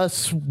give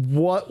us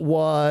what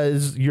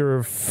was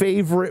your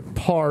favorite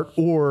part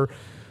or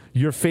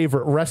your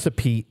favorite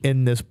recipe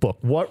in this book?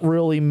 What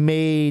really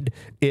made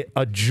it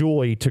a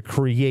joy to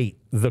create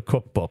the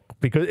cookbook?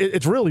 Because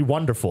it's really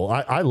wonderful.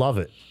 I love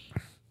it.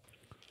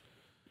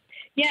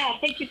 Yeah,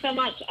 thank you so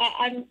much.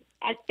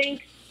 I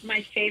think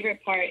my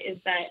favorite part is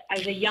that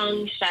as a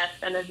young chef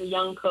and as a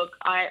young cook,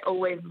 I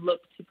always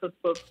look to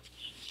cookbooks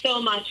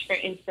so much for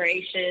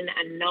inspiration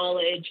and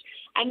knowledge.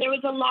 And there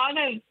was a lot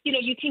of,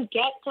 you can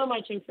get so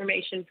much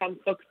information from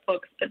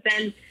cookbooks, but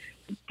then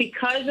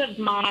because of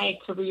my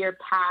career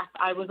path,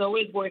 I was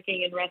always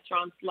working in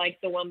restaurants like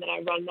the one that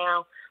I run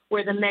now,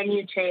 where the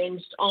menu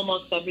changed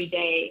almost every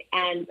day.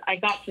 And I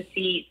got to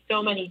see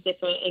so many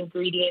different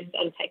ingredients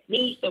and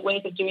techniques and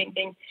ways of doing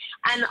things.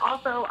 And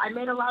also, I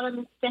made a lot of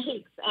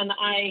mistakes, and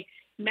I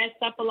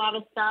messed up a lot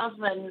of stuff.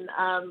 And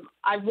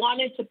I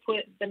wanted to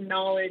put the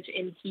knowledge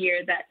in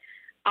here that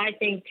I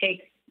think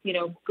takes,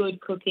 good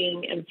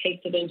cooking and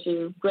takes it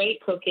into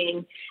great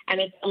cooking.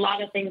 And it's a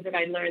lot of things that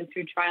I learned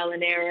through trial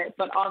and error,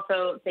 but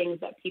also things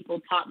that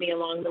people taught me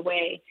along the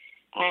way.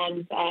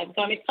 And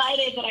so I'm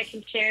excited that I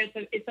can share.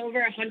 So it's over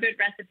 100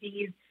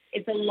 recipes.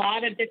 It's a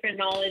lot of different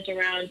knowledge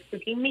around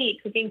cooking meat,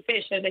 cooking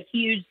fish. There's a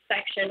huge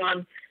section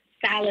on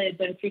salads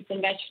and fruits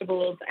and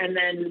vegetables, and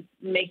then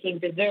making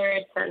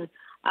desserts. And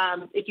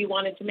if you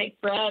wanted to make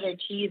bread or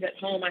cheese at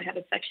home, I have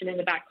a section in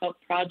the back called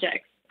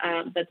projects.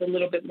 That's a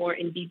little bit more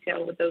in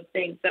detail with those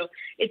things. So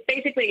it's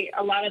basically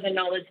a lot of the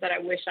knowledge that I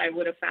wish I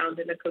would have found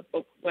in the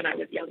cookbook when I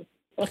was young.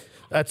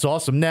 That's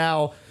awesome.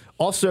 Now,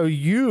 also,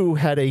 you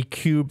had a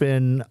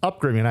Cuban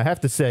upbringing. I have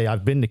to say,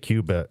 I've been to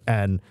Cuba,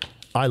 and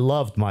I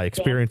loved my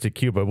experience at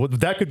Cuba. Well,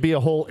 that could be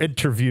a whole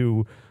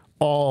interview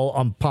all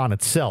upon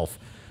itself.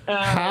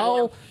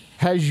 How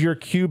has your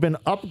Cuban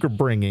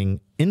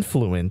upbringing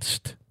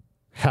influenced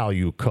how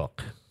you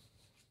cook?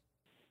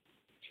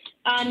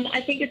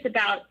 I think it's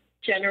about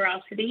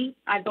generosity.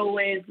 I've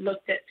always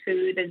looked at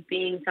food as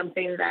being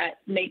something that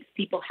makes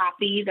people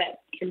happy,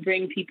 that can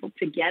bring people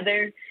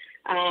together.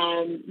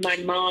 My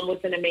mom was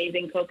an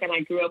amazing cook, and I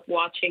grew up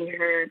watching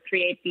her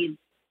create these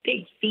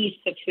big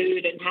feasts of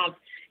food and have,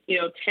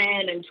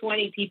 10 and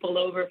 20 people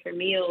over for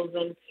meals.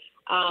 And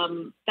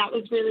that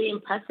was really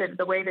impressive,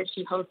 the way that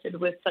she hosted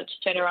with such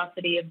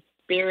generosity of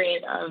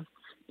spirit of,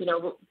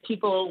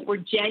 people were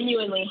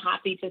genuinely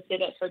happy to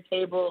sit at her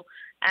table.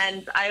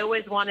 And I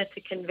always wanted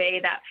to convey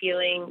that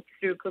feeling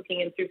through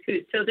cooking and through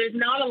food. So there's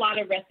not a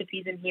lot of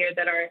recipes in here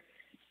that are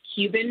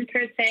Cuban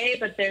per se,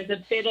 but there's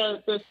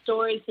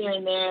stories here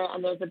and there,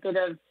 and there's a bit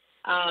of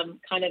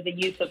kind of the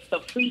use of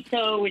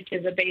sofrito, which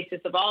is the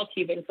basis of all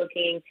Cuban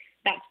cooking.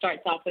 That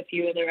starts off a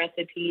few of the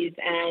recipes.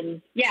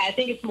 And yeah, I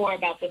think it's more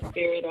about the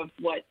spirit of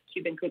what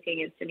Cuban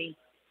cooking is to me.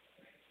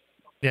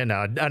 Yeah,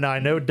 no, and I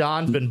know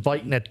Don's been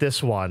biting at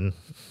this one.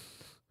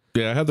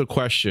 Yeah, I have the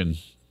question.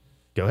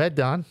 Go ahead,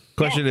 Don.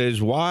 Question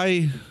is,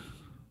 why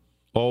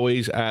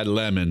always add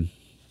lemon?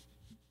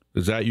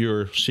 Is that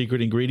your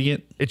secret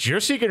ingredient? It's your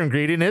secret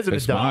ingredient, isn't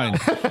It's it, Don? mine.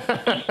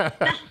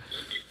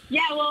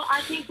 Yeah, well,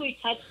 I think we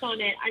touched on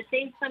it. I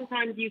think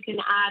sometimes you can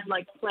add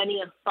like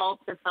plenty of salt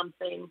to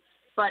something,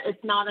 but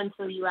it's not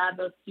until you add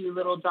those few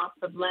little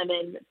drops of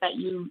lemon that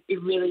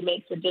it really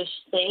makes a dish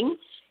sing.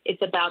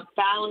 It's about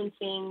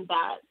balancing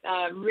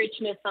that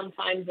richness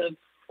sometimes of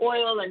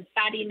oil and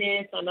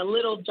fattiness, and a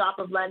little drop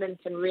of lemon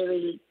can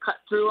really cut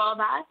through all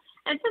that.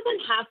 And it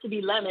doesn't have to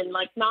be lemon.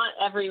 Like, not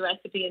every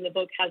recipe in the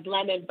book has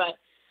lemon, but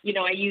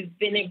I use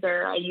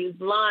vinegar, I use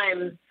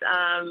limes.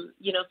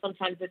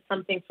 Sometimes it's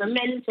something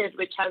fermented,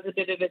 which has a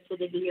bit of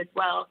acidity as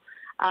well.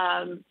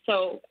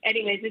 So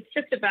anyways, it's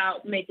just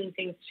about making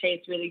things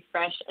taste really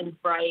fresh and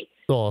bright.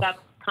 Cool. That's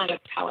kind of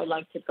how I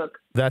like to cook.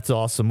 That's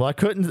awesome. Well, I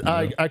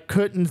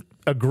couldn't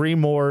agree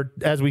more.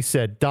 As we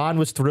said, Don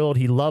was thrilled.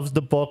 He loves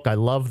the book. I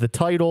love the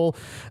title.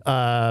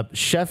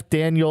 Chef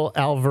Daniel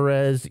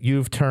Alvarez,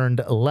 you've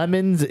turned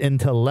lemons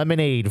into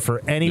lemonade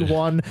for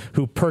anyone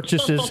who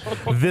purchases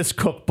this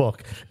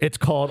cookbook. It's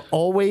called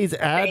Always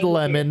Add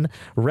Lemon,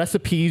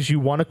 Recipes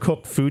You Want to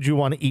Cook, Food You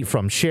Want to Eat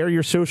From. Share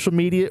your social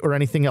media or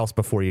anything else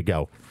before you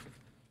go.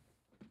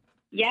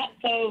 Yeah,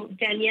 so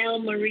Danielle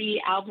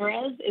Marie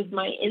Alvarez is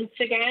my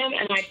Instagram,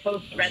 and I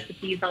post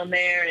recipes on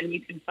there, and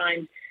you can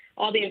find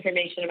all the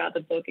information about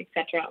the book,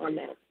 etc., on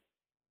there.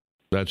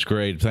 That's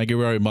great. Thank you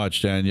very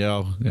much,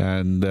 Danielle,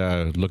 and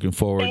looking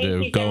forward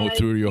to going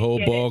through your whole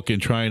book and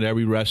trying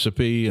every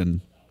recipe, and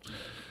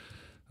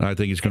I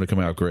think it's going to come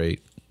out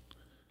great.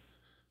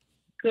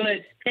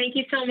 Good. Thank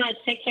you so much.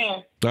 Take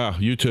care.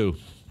 You too.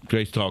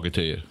 Great talking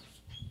to you.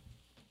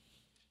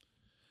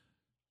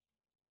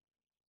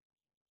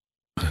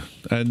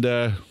 And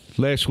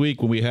last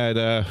week when we had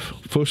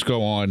Fusco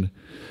on,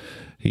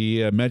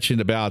 he mentioned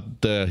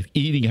about the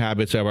eating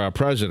habits of our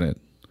president.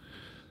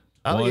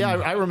 Oh, yeah,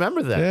 I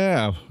remember that.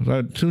 Yeah,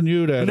 who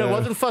knew that? No, it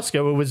wasn't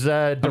Fusco. It was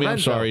Dorenzo. I'm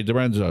sorry,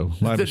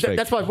 Dorenzo. My mistake.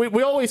 That's why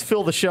we always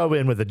fill the show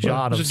in with a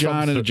John. It's a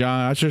John and a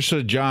John. I should have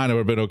said John. It would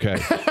have been okay.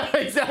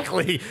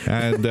 Exactly.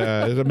 And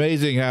it's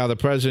amazing how the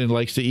president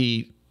likes to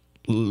eat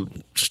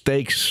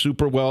steaks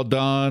super well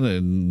done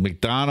and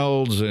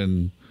McDonald's,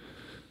 and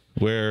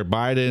where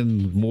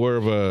Biden more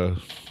of a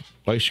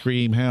ice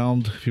cream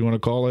hound, if you want to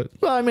call it.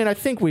 Well, I mean, I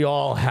think we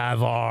all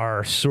have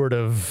our sort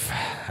of,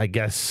 I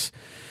guess,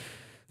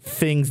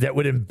 things that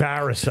would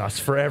embarrass us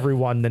for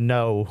everyone to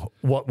know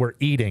what we're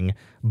eating.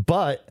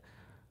 But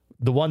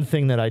the one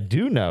thing that I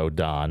do know,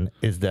 Don,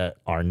 is that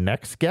our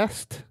next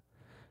guest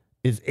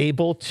is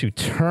able to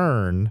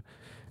turn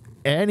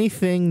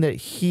anything that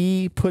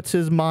he puts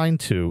his mind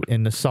to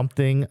into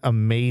something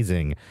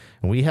amazing.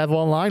 And we have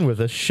online with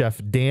us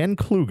Chef Dan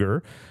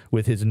Kluger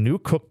with his new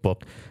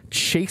cookbook,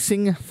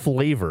 Chasing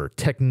Flavor,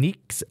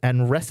 Techniques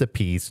and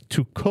Recipes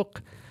to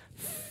Cook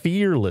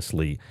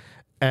Fearlessly.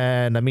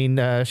 And I mean,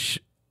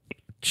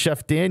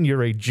 Chef Dan,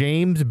 you're a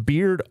James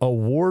Beard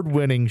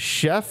award-winning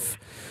chef.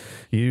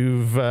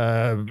 You've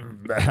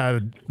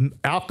had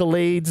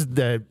accolades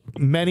that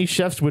many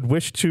chefs would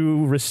wish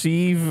to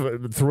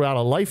receive throughout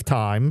a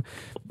lifetime,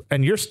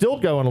 and you're still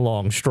going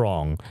along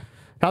strong.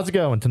 How's it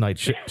going tonight,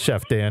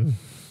 Chef Dan?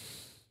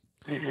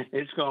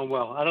 It's going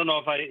well. I don't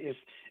know if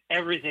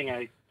everything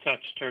I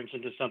touch turns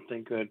into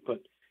something good,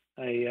 but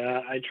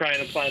I try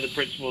and apply the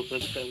principles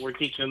that we're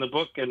teaching in the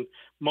book, and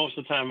most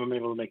of the time I'm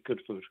able to make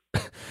good food.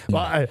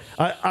 Well,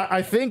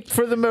 I think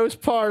for the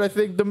most part, I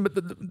think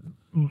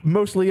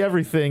mostly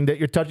everything that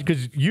you're touching,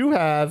 because you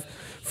have,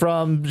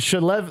 from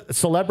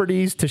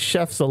celebrities to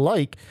chefs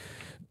alike,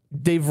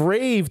 they've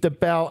raved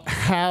about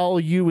how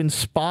you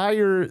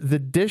inspire the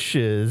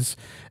dishes,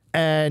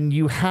 and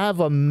you have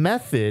a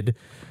method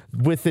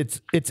with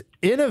it's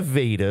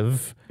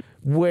innovative,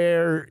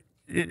 where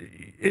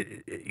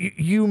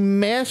you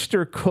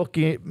master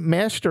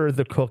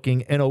the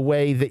cooking in a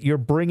way that you're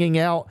bringing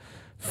out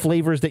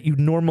flavors that you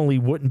normally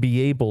wouldn't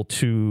be able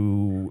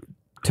to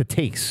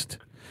taste.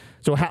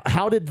 So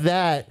how did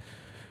that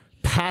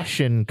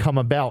passion come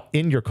about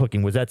in your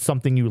cooking? Was that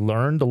something you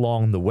learned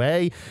along the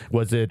way?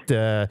 Was it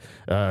a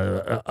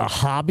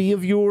hobby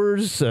of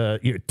yours?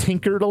 You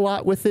tinkered a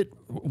lot with it?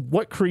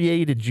 What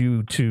created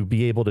you to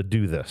be able to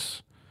do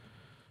this?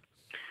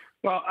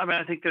 Well, I mean,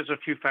 I think there's a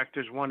few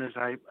factors. One is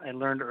I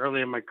learned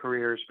early in my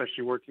career,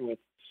 especially working with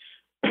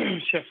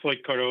Chef Floyd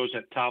Cardoz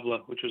at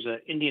Tabla, which was an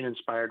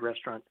Indian-inspired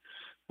restaurant.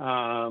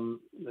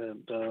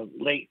 The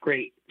late,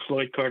 great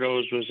Floyd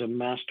Cardoz was a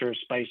master of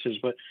spices,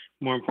 but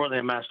more importantly,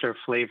 a master of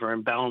flavor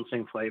and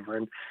balancing flavor.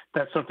 And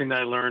that's something that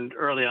I learned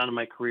early on in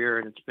my career,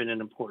 and it's been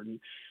an important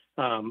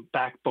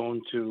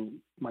backbone to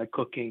my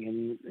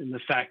cooking, and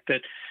the fact that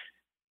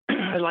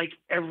I like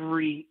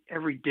every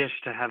dish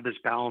to have this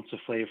balance of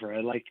flavor.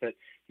 I like that,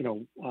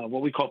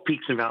 what we call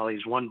peaks and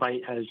valleys. One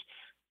bite has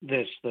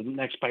this, the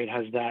next bite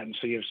has that. And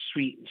so you have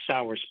sweet,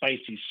 sour,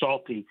 spicy,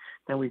 salty.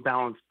 Then we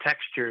balance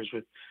textures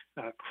with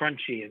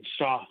crunchy and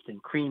soft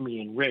and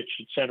creamy and rich,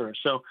 et cetera.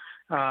 So,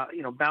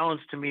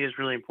 balance to me is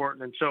really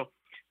important. And so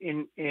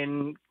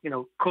in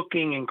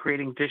cooking and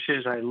creating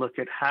dishes, I look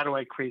at how do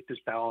I create this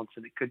balance?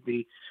 And it could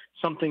be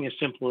something as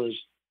simple as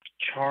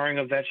charring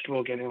a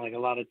vegetable, getting like a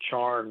lot of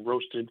char and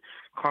roasted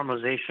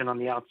caramelization on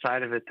the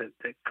outside of it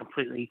that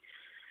completely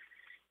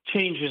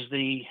changes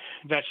the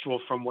vegetable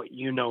from what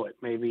you know it.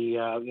 Maybe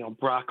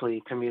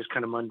broccoli to me is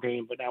kind of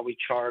mundane, but now we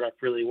char it up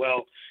really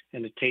well,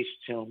 and it tastes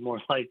more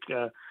like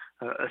a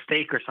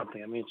steak or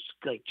something. I mean,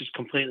 it's like just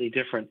completely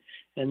different.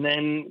 And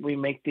then we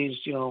make these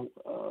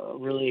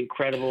really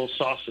incredible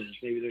sauces.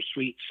 Maybe they're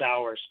sweet,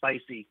 sour,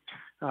 spicy,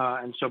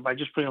 and so by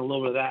just putting a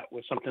little bit of that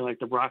with something like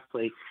the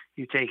broccoli,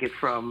 you take it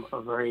from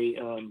a very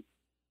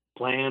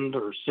bland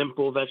or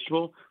simple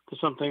vegetable to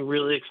something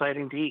really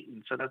exciting to eat.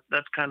 And so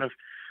that's kind of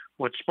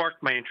what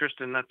sparked my interest,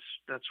 and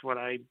that's what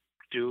I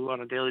do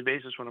on a daily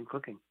basis when I'm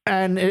cooking.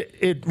 And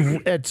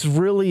it's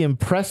really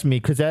impressed me,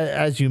 because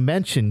as you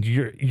mentioned,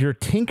 you're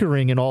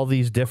tinkering in all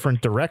these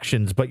different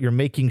directions, but you're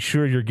making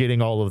sure you're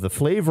getting all of the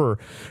flavor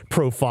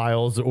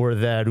profiles, or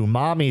that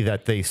umami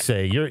that they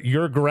say.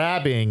 You're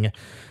grabbing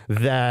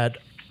that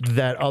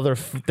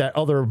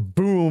other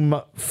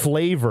boom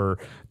flavor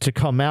to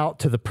come out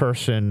to the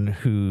person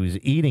who's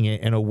eating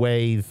it in a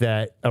way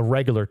that a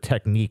regular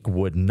technique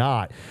would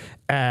not.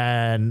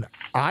 And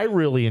I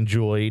really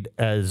enjoyed,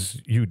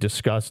 as you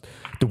discussed,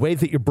 the way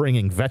that you're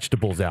bringing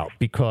vegetables out,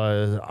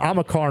 because I'm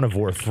a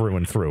carnivore through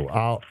and through.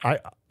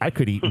 I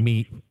could eat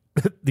meat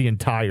the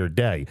entire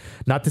day.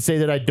 Not to say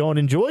that I don't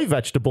enjoy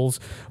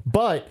vegetables,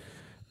 but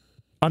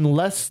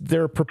unless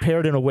they're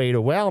prepared in a way to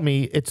wow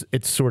me,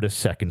 it's sort of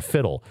second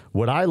fiddle.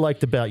 What I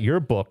liked about your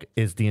book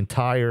is the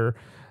entire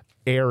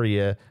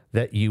area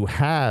that you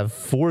have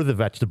for the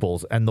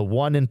vegetables, and the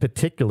one in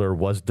particular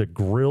was the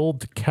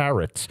grilled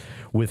carrots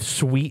with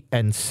sweet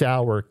and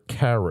sour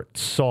carrot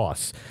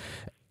sauce.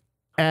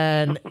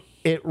 And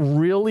it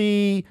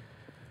really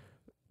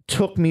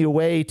took me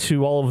away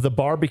to all of the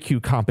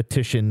barbecue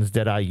competitions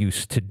that I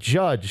used to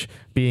judge,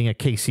 being a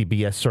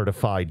KCBS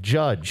certified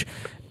judge.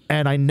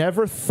 And I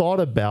never thought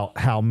about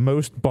how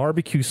most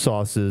barbecue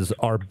sauces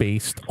are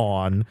based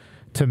on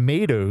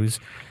tomatoes.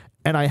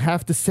 And I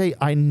have to say,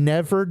 I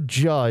never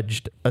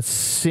judged a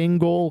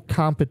single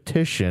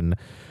competition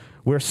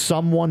where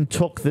someone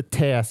took the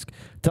task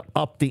to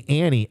up the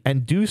ante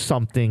and do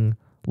something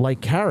like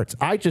carrots.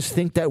 I just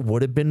think that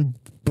would have been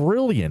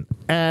brilliant.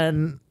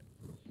 And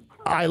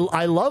I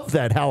love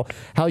that,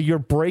 how you're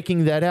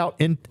breaking that out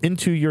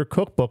into your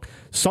cookbook.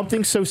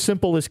 Something so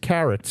simple as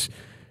carrots,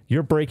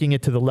 you're breaking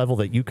it to the level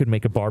that you could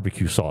make a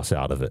barbecue sauce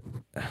out of it.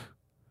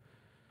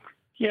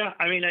 Yeah,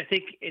 I mean, I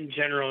think in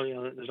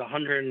general, there's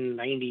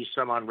 190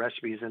 some odd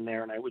recipes in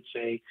there, and I would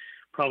say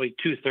probably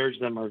 2/3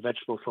 of them are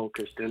vegetable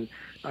focused. And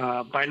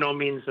by no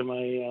means am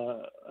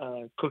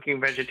I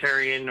cooking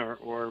vegetarian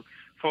or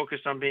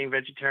focused on being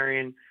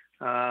vegetarian.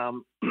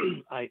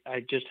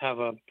 I just have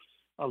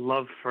a a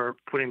love for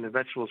putting the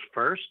vegetables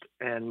first.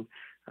 And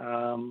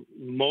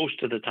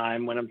most of the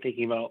time when I'm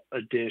thinking about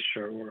a dish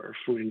or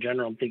food in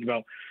general, I'm thinking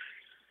about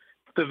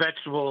the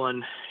vegetable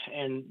and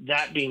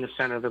that being the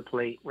center of the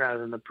plate rather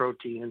than the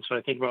protein. And so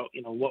I think about,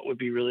 what would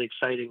be really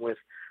exciting with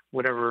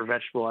whatever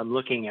vegetable I'm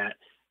looking at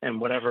and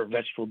whatever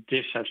vegetable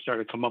dish I've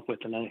started to come up with.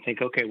 And then I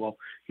think, okay, well,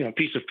 a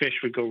piece of fish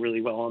would go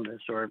really well on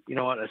this, or,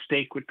 a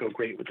steak would go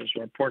great with this,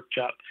 or a pork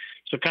chop.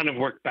 So kind of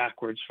work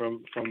backwards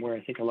from where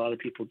I think a lot of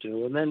people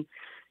do. And then,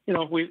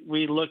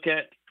 we look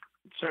at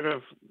sort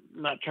of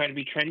not trying to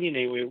be trendy in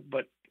any way,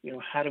 but,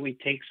 how do we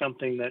take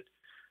something that,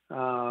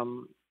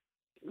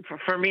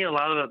 for me, a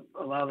lot of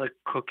the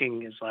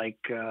cooking is like,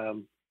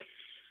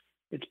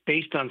 it's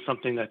based on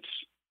something that's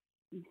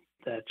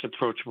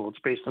approachable. It's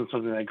based on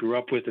something I grew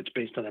up with. It's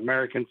based on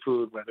American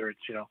food, whether it's,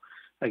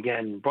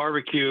 again,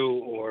 barbecue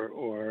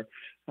or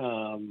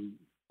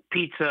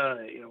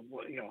pizza,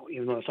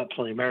 even though it's not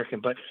totally American,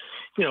 but,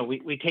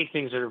 we take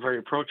things that are very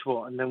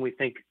approachable and then we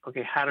think,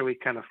 okay, how do we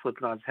kind of flip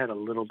it on its head a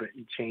little bit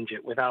and change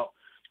it without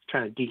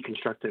trying to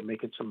deconstruct it and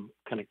make it some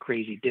kind of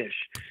crazy dish.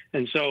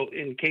 And so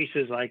in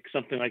cases like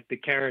something like the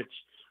carrots,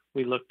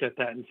 we looked at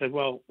that and said,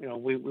 well,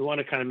 we want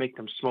to kind of make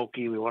them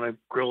smoky. We want to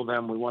grill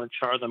them. We want to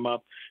char them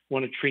up. We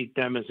want to treat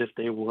them as if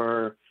they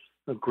were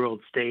a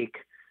grilled steak.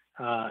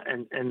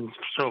 And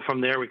so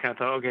from there, we kind of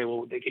thought, okay,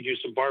 well, they could use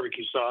some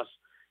barbecue sauce.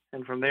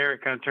 And from there,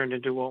 it kind of turned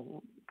into,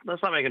 well,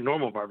 let's not make a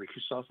normal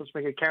barbecue sauce. Let's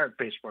make a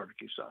carrot-based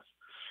barbecue sauce.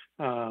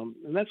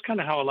 And that's kind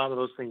of how a lot of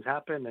those things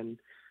happen. And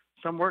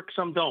some work,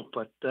 some don't.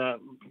 But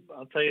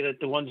I'll tell you that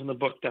the ones in the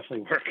book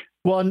definitely work.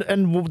 Well,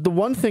 and the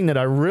one thing that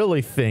I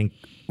really think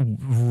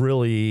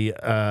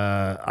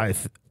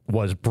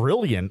was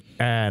brilliant,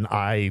 and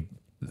I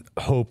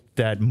hope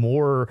that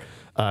more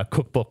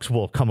cookbooks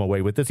will come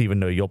away with this, even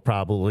though you'll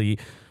probably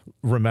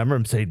remember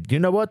and say, you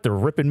know what, they're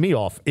ripping me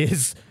off,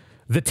 is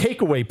the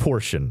takeaway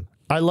portion.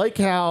 I like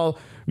how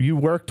you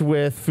worked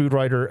with food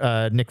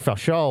writer Nick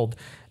Falshald,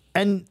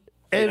 and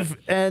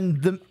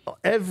the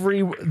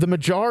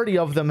majority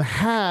of them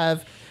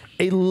have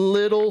a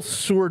little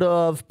sort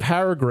of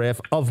paragraph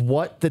of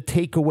what the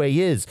takeaway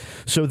is.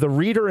 So the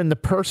reader and the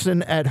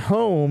person at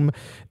home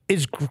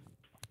is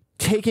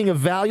taking a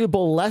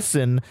valuable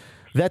lesson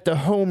that the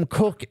home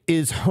cook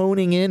is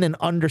honing in and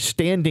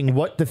understanding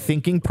what the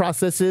thinking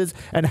process is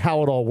and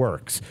how it all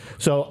works.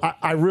 So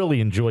I really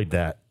enjoyed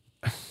that.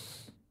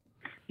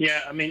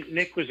 Yeah, I mean,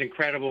 Nick was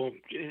incredible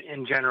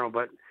in general,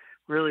 but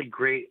really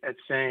great at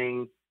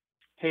saying,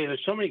 hey,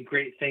 there's so many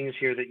great things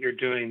here that you're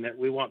doing that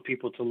we want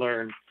people to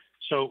learn.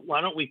 So why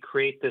don't we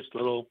create this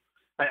little,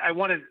 I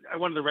wanted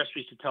the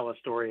recipes to tell a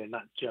story and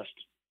not just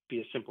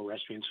be a simple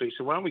recipe. And so he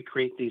said, why don't we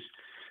create these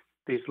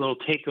little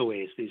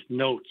takeaways, these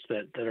notes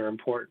that are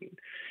important.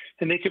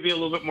 And they could be a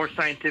little bit more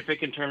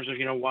scientific in terms of,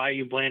 why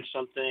you blanch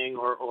something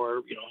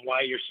or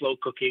why you're slow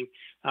cooking.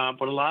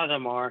 But a lot of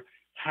them are,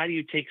 how do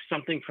you take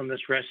something from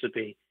this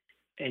recipe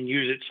and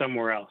use it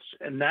somewhere else?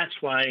 And that's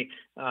why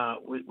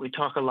we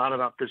talk a lot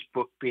about this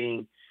book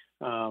being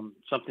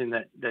something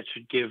that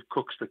should give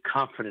cooks the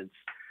confidence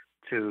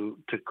to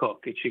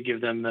cook. It should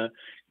give them the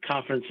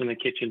confidence in the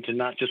kitchen to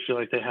not just feel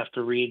like they have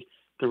to read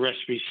the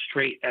recipe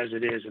straight as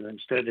it is, and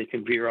instead they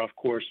can veer off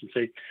course and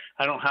say,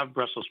 I don't have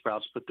Brussels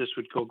sprouts, but this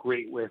would go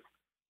great with,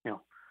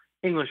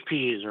 English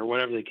peas or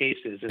whatever the case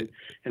is.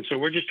 And so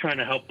we're just trying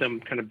to help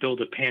them kind of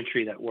build a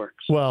pantry that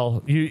works.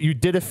 Well, you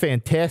did a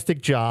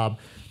fantastic job.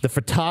 The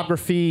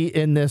photography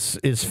in this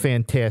is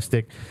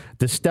fantastic.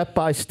 The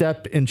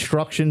step-by-step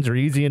instructions are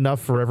easy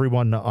enough for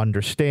everyone to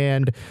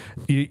understand.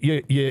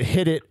 You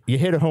hit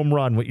a home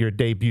run with your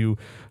debut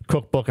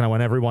cookbook, and I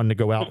want everyone to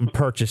go out and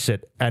purchase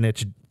it. And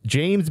it's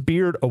James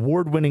Beard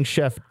award-winning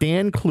chef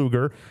Dan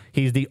Kluger.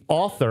 He's the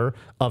author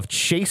of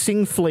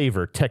Chasing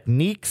Flavor,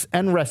 Techniques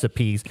and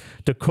Recipes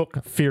to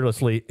Cook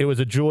Fearlessly. It was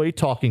a joy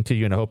talking to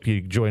you, and I hope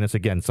you join us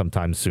again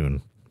sometime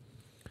soon.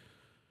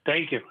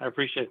 Thank you. I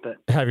appreciate that.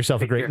 Have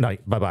yourself a great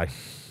night. Bye-bye.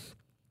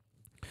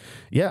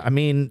 Yeah, I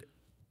mean,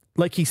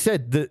 like he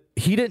said,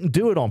 he didn't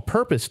do it on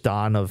purpose,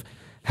 Don, of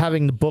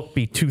having the book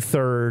be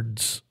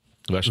 2/3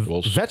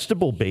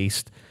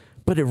 vegetable-based,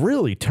 but it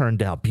really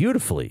turned out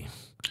beautifully.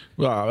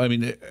 Well, I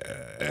mean,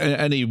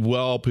 any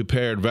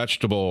well-prepared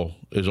vegetable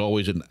is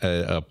always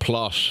a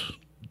plus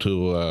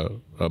to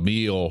a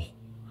meal.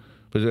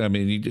 But I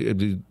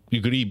mean,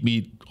 you could eat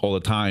meat all the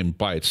time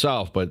by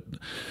itself, but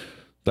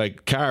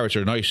like carrots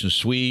are nice and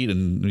sweet,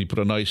 and you put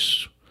a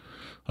nice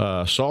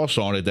sauce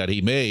on it that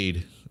he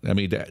made. I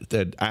mean,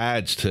 that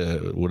adds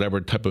to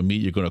whatever type of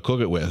meat you're going to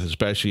cook it with,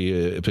 especially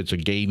if it's a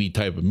gamey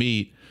type of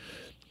meat.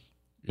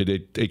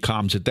 It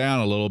calms it down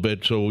a little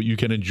bit so you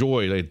can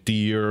enjoy like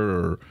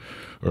deer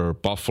or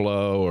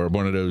buffalo or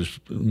one of those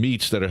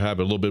meats that have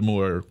a little bit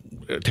more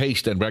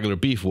taste than regular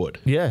beef would.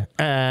 Yeah,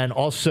 and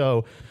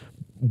also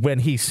when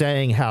he's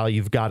saying how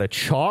you've got to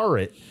char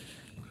it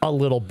a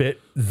little bit,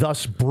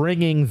 thus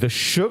bringing the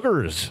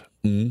sugars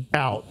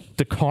out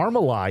to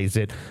caramelize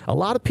it. A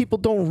lot of people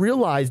don't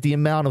realize the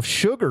amount of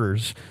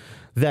sugars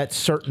that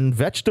certain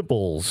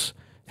vegetables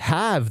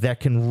have that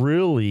can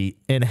really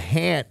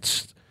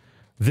enhance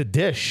the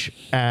dish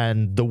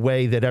and the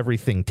way that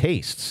everything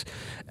tastes.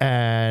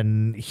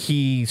 And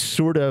he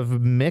sort of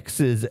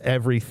mixes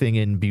everything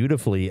in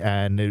beautifully,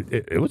 and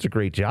it was a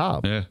great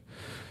job. Yeah.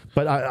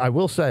 But I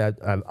will say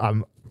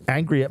I'm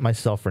angry at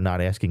myself for not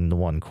asking the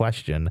one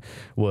question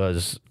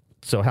was,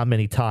 so how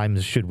many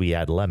times should we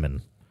add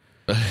lemon?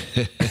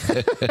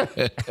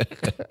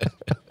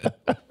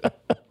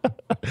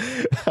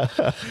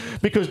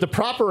 Because the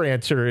proper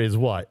answer is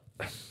what?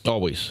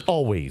 Always.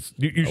 Always.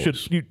 You Always.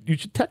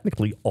 should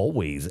technically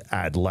always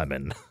add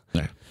lemon.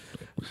 Yeah.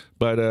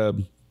 But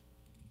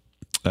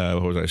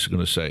what was I going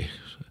to say?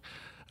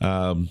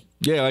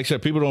 Yeah, like I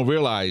said, people don't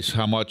realize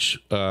how much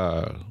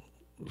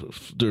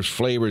there's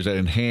flavors that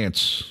enhance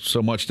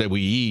so much that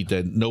we eat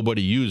that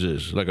nobody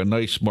uses, like a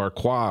nice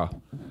Marquois.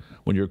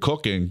 When you're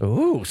cooking,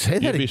 Ooh, say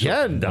that you'd be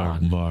again,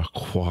 Don.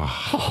 Marquois.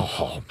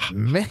 Oh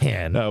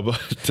man. No,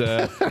 but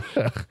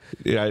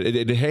yeah, it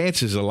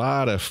enhances a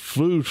lot of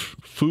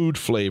food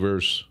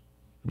flavors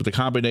with the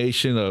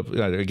combination of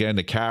again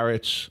the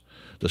carrots,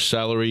 the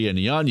celery, and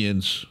the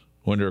onions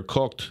when they're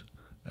cooked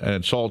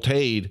and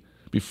sautéed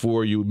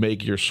before you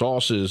make your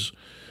sauces,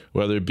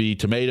 whether it be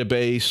tomato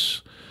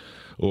base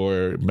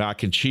or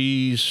mac and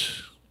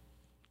cheese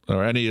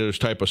or any of those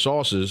type of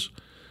sauces.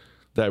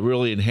 That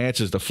really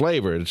enhances the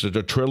flavor. It's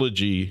the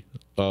trilogy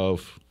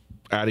of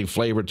adding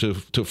flavor to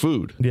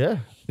food. Yeah,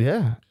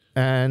 yeah.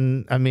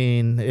 And I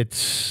mean,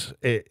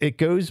 it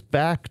goes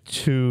back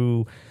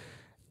to,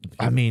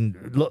 I mean,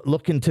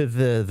 look into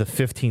the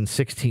 15,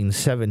 16,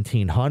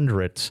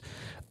 1700s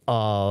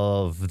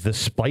of the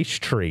spice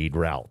trade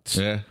routes.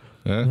 Yeah.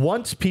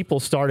 Once people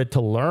started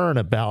to learn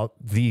about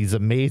these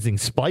amazing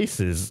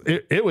spices,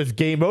 it was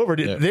game over.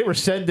 Yeah. They were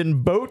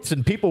sending boats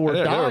and people were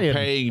dying.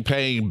 They were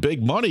paying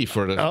big money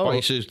for the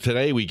spices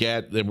today we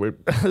get. And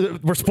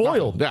we're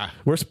spoiled. Yeah.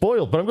 We're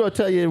spoiled. But I'm going to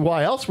tell you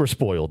why else we're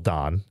spoiled,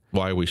 Don.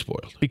 Why are we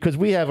spoiled? Because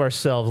we have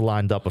ourselves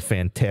lined up a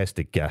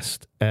fantastic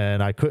guest,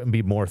 and I couldn't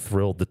be more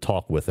thrilled to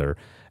talk with her.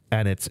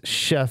 And it's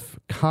Chef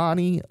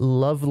Connie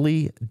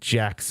Lovely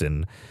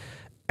Jackson.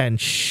 And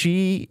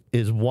she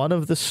is one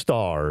of the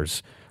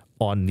stars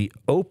on the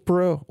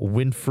Oprah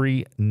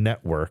Winfrey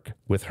Network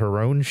with her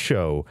own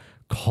show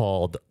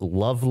called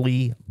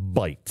Lovely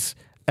Bites.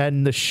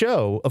 And the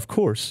show, of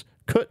course,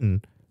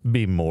 couldn't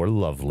be more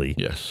lovely.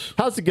 Yes.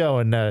 How's it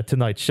going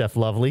tonight, Chef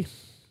Lovely?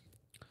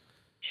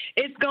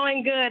 It's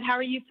going good. How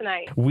are you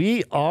tonight?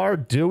 We are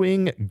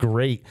doing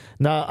great.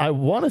 Now, I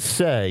want to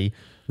say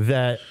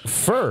that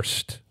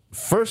first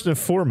and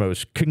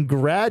foremost,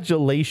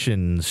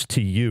 congratulations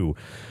to you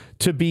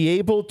to be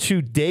able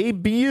to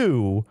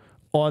debut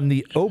on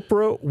the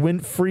Oprah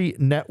Winfrey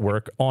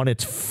Network on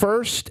its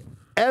first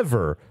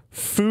ever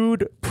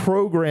food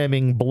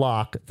programming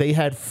block. They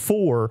had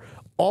 4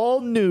 all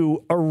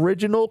new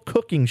original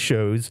cooking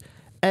shows,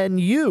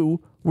 and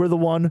you were the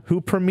one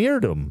who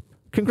premiered them.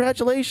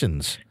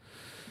 Congratulations.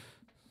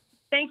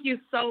 Thank you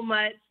so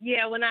much.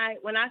 Yeah, when I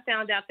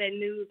found out that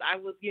news, I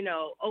was,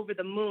 over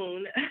the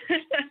moon,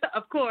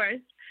 of course.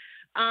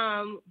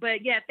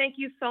 But yeah, thank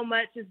you so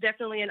much. It's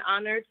definitely an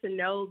honor to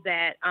know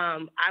that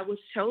I was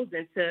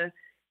chosen to,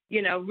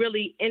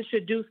 really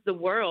introduce the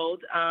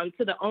world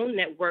to the OWN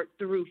network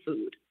through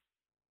food.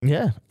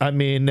 Yeah, I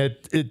mean,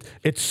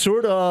 it's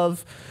sort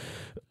of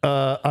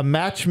a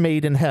match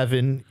made in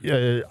heaven.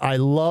 I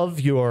love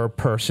your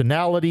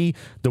personality,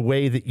 the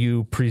way that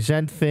you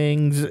present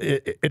things.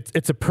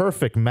 It's a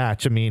perfect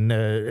match. I mean,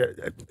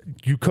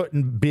 you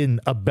couldn't been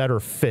a better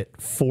fit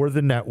for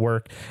the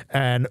network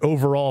and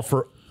overall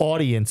for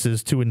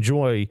audiences to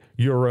enjoy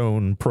your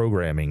own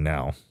programming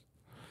now.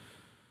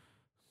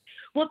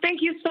 Well,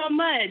 thank you so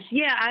much.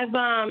 Yeah,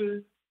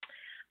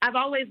 I've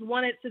always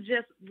wanted to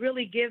just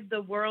really give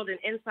the world an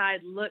inside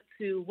look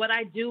to what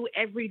I do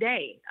every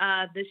day.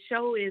 The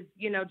show is,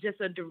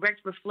 just a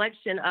direct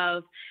reflection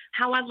of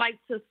how I like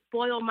to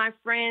spoil my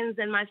friends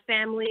and my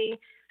family,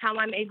 how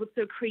I'm able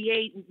to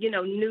create,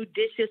 new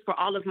dishes for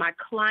all of my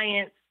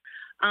clients.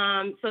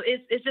 So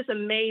it's just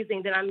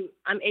amazing that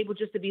I'm able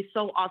just to be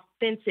so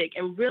authentic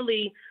and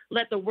really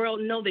let the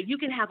world know that you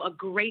can have a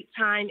great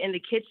time in the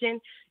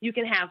kitchen. You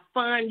can have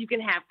fun. You can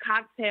have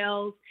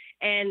cocktails.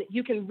 And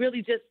you can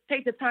really just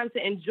take the time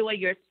to enjoy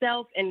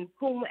yourself and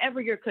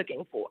whomever you're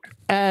cooking for.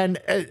 And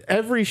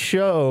every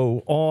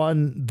show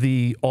on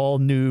the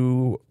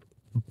all-new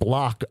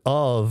block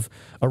of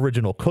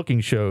original cooking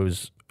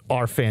shows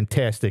are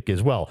fantastic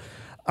as well.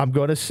 I'm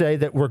going to say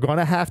that we're going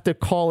to have to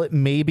call it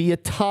maybe a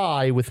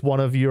tie with one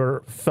of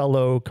your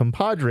fellow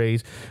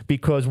compadres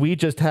because we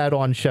just had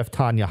on Chef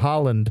Tanya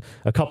Holland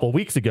a couple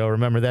weeks ago.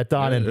 Remember that,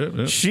 Don? And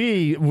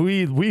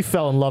we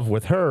fell in love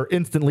with her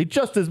instantly,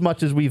 just as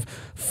much as we've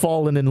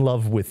fallen in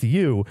love with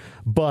you.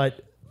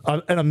 But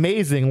an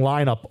amazing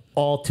lineup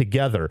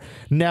altogether.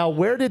 Now,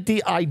 where did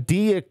the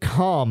idea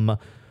come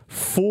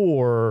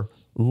for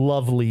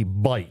Lovely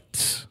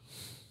Bites?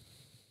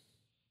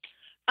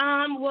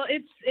 Well,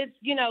 it's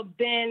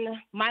been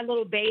my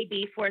little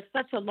baby for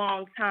such a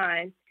long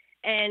time.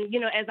 And,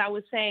 as I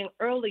was saying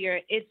earlier,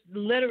 it's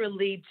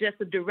literally just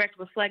a direct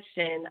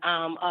reflection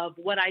of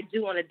what I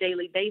do on a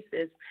daily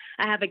basis.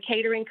 I have a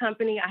catering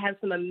company. I have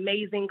some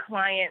amazing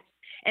clients,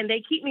 and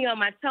they keep me on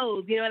my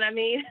toes. You know what I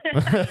mean?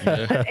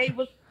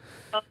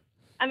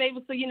 I'm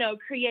able to,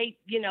 create,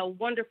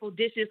 wonderful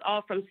dishes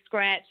all from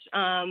scratch.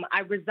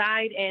 I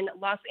reside in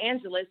Los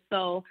Angeles,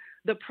 so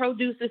the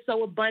produce is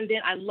so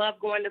abundant. I love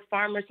going to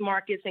farmers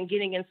markets and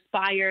getting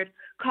inspired,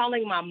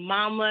 calling my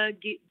mama,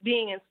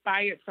 being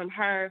inspired from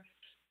her.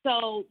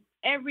 So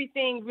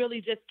everything really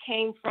just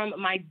came from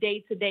my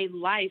day-to-day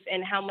life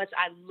and how much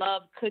I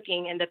love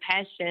cooking and the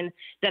passion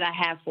that I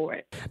have for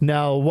it.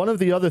 Now, one of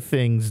the other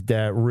things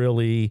that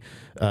really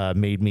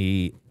made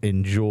me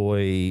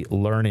enjoy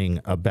learning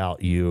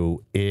about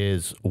you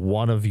is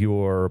one of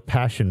your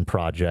passion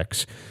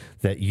projects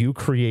that you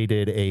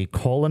created, a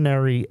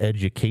culinary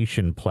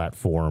education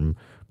platform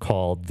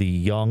called The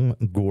Young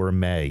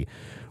Gourmet,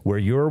 where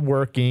you're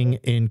working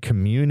in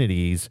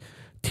communities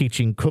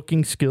teaching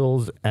cooking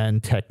skills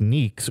and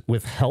techniques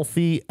with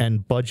healthy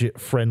and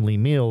budget-friendly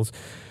meals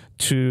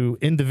to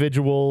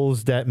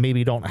individuals that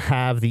maybe don't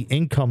have the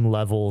income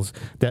levels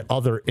that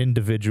other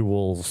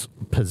individuals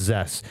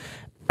possess.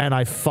 And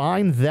I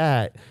find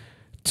that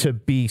to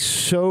be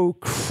so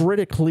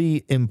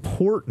critically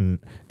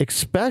important,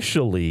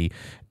 especially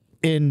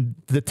in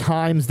the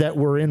times that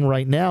we're in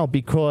right now,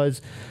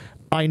 because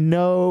I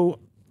know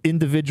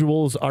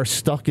individuals are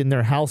stuck in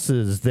their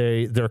houses,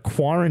 they're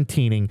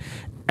quarantining,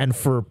 and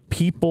for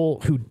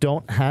people who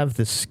don't have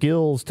the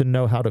skills to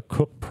know how to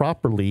cook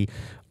properly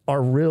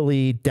are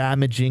really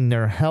damaging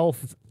their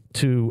health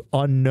to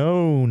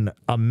unknown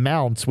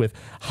amounts with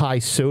high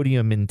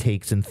sodium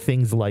intakes and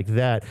things like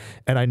that.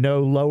 And I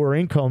know lower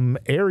income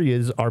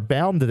areas are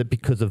bound to it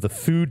because of the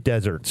food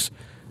deserts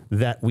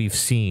that we've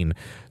seen.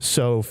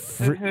 So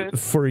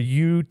for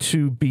you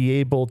to be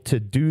able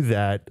to do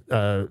that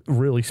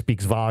really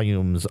speaks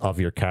volumes of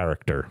your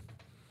character.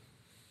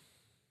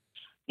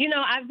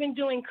 I've been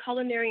doing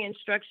culinary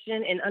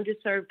instruction in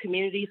underserved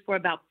communities for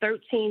about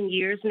 13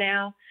 years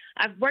now.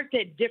 I've worked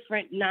at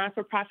different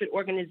non-for-profit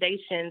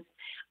organizations.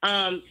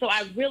 So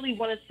I really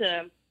wanted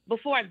to,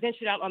 before I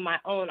ventured out on my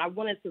own, I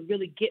wanted to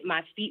really get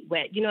my feet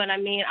wet. You know what I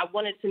mean? I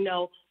wanted to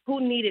know who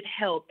needed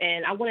help,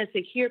 and I wanted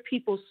to hear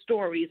people's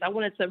stories. I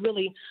wanted to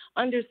really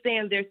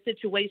understand their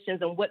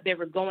situations and what they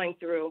were going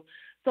through.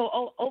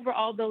 So over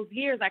all those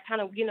years, I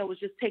kind of, was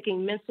just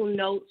taking mental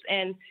notes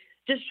and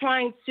just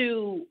trying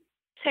to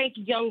take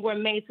Young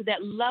Gourmet to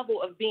that level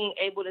of being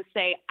able to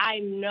say, I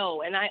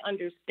know and I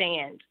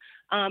understand.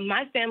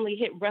 My family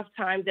hit rough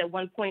times at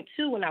one point,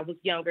 too, when I was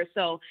younger.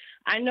 So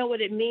I know what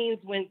it means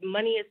when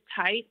money is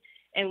tight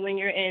and when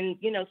you're in,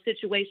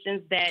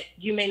 situations that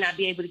you may not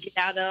be able to get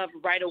out of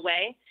right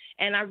away.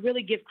 And I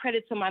really give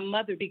credit to my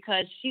mother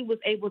because she was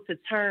able to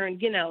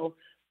turn,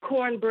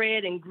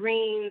 cornbread and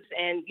greens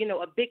and,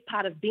 a big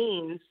pot of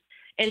beans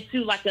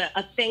into like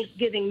a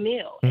Thanksgiving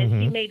meal. And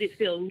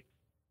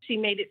she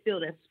made it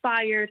feel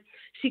inspired.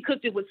 She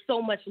cooked it with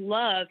so much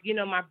love.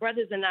 My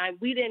brothers and I,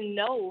 we didn't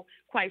know,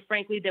 quite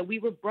frankly, that we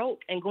were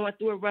broke and going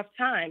through a rough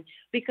time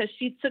because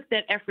she took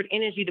that effort,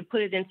 energy to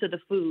put it into the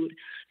food.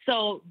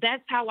 So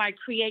that's how I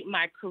create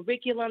my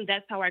curriculum.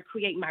 That's how I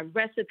create my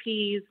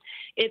recipes.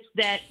 It's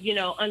that,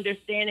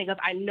 understanding of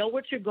I know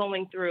what you're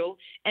going through.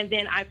 And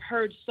then I've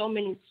heard so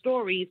many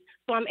stories.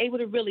 So I'm able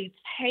to really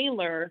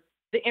tailor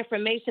the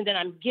information that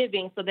I'm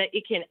giving so that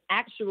it can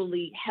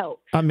actually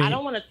help. I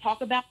don't want to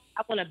talk about it.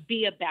 I want to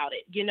be about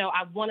it.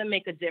 I want to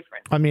make a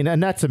difference.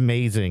 And that's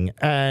amazing.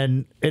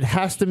 And it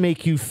has to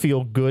make you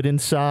feel good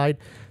inside.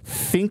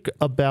 Think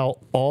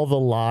about all the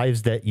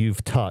lives that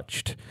you've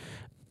touched.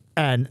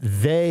 And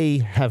they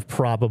have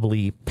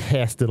probably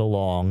passed it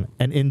along,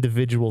 and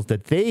individuals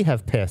that they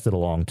have passed it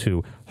along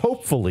to,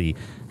 hopefully,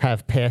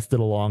 have passed it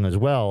along as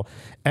well.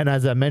 And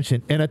as I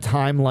mentioned, in a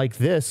time like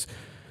this,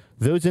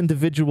 those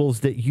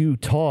individuals that you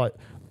taught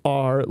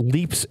are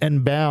leaps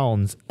and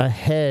bounds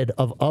ahead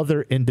of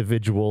other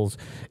individuals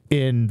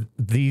in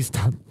these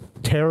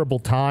terrible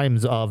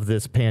times of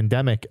this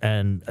pandemic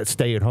and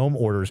stay-at-home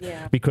orders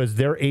because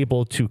they're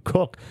able to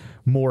cook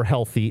more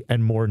healthy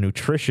and more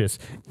nutritious,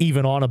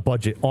 even on a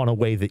budget, on a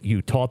way that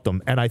you taught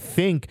them. And I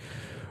think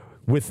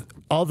with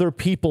other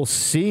people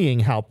seeing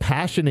how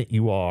passionate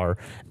you are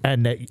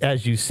and that,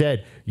 as you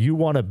said, you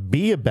want to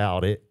be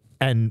about it,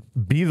 and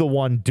be the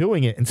one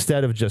doing it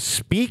instead of just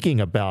speaking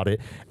about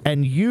it.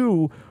 And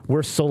you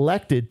were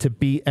selected to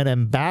be an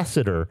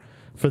ambassador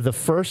for the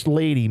First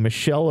Lady,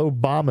 Michelle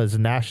Obama's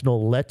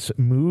National Let's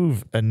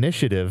Move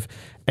initiative.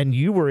 And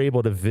you were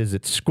able to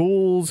visit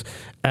schools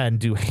and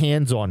do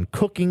hands-on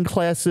cooking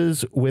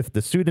classes with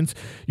the students.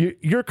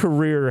 Your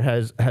career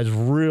has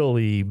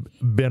really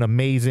been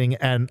amazing.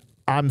 And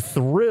I'm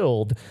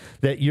thrilled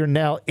that you're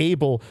now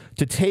able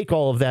to take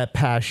all of that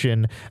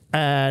passion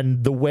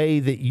and the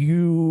way that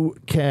you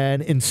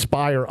can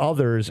inspire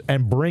others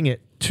and bring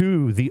it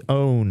to the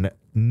OWN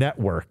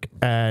network.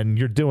 And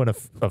you're doing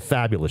a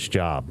fabulous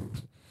job.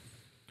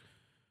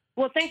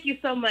 Well, thank you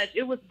so much.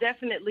 It was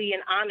definitely an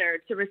honor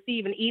to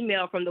receive an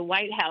email from the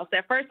White House.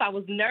 At first, I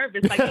was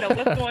nervous, like,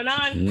 what's going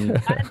on?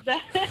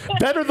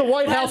 Better the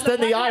White House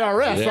than the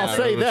IRS, I'll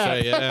say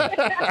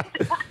that.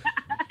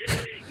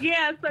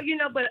 Yeah, so,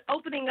 but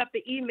opening up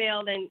the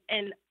email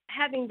and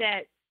having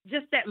that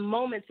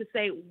moment to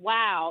say,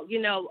 wow,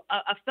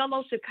 a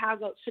fellow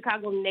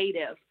Chicago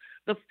native,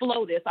 the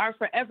FLOTUS, our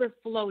forever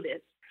FLOTUS,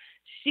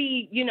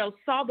 she,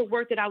 saw the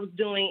work that I was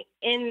doing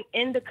in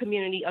the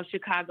community of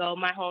Chicago,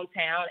 my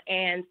hometown,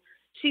 and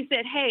she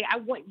said, hey, I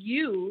want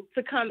you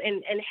to come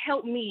and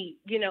help me,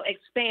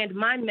 expand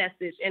my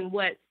message and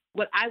what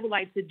I would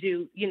like to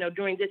do,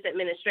 during this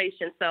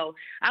administration. So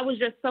I was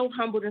just so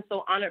humbled and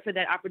so honored for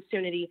that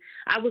opportunity.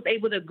 I was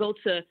able to go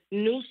to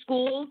new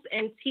schools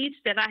and teach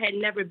that I had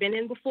never been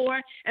in before,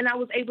 and I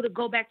was able to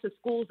go back to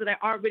schools that I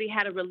already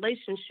had a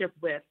relationship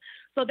with.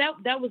 So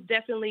that was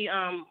definitely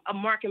a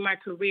mark in my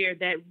career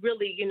that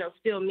really,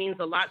 still means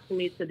a lot to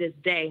me to this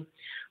day.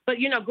 But,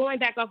 going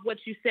back off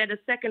what you said a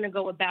second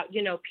ago about,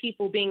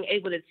 people being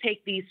able to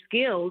take these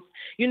skills,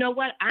 you know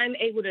what? I'm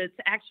able to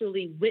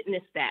actually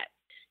witness that.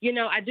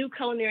 I do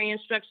culinary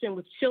instruction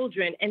with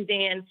children, and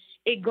then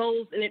it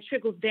goes and it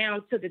trickles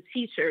down to the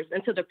teachers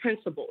and to the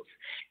principals.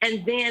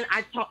 And then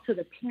I talk to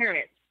the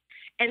parents.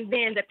 And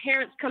then the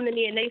parents come to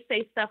me and they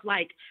say stuff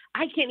like,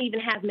 I can't even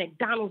have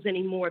McDonald's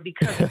anymore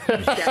because of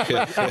you, Chef.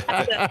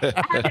 I have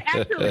to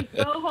actually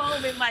go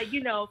home and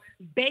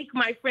bake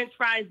my French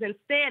fries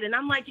instead. And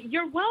I'm like,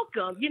 you're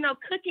welcome.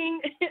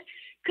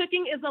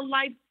 Cooking is a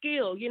life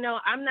skill.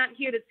 I'm not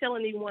here to tell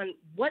anyone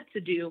what to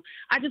do.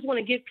 I just want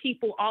to give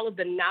people all of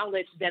the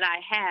knowledge that I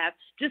have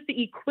just to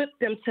equip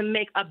them to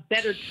make a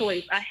better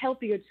choice, a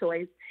healthier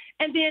choice.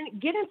 And then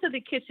get into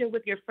the kitchen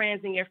with your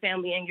friends and your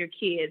family and your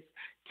kids.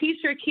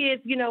 Teach your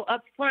kids,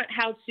 up front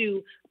how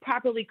to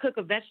properly cook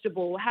a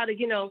vegetable, how to,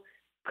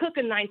 cook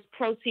a nice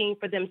protein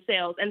for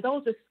themselves. And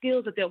those are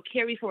skills that they'll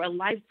carry for a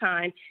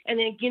lifetime. And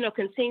then,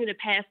 continue to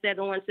pass that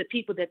on to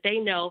people that they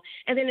know.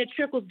 And then it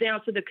trickles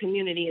down to the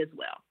community as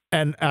well.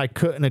 And I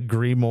couldn't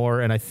agree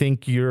more. And I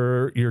think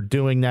you're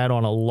doing that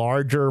on a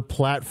larger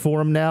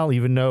platform now,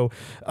 even though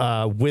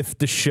with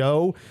the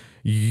show,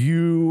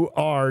 you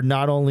are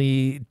not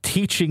only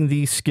teaching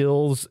these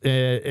skills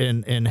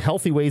in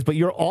healthy ways, but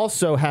you're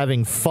also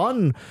having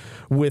fun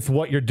with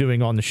what you're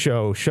doing on the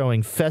show,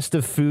 showing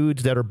festive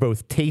foods that are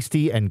both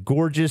tasty and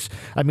gorgeous.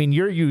 I mean,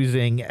 you're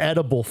using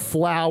edible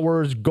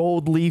flowers,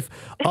 gold leaf,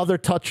 other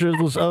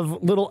touches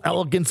of little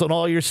elegance on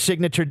all your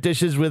signature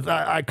dishes with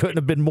I couldn't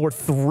have been more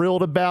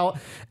thrilled about.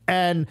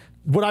 And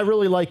what I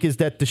really like is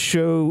that the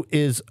show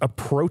is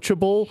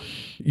approachable.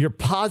 Your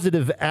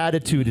positive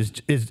attitude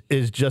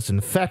is just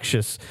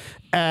infectious,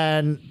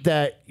 and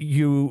that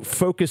you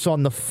focus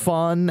on the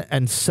fun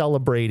and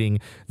celebrating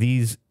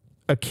these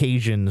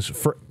occasions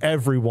for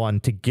everyone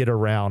to get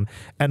around.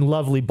 And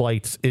Lovely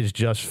Bites is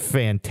just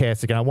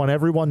fantastic. And I want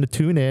everyone to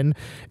tune in.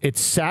 It's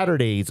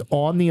Saturdays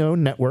on the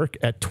OWN network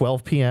at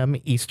 12 p.m.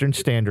 Eastern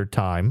Standard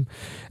Time.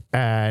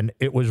 And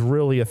it was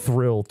really a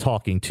thrill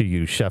talking to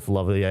you, Chef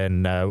Lovely,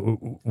 and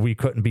we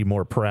couldn't be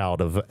more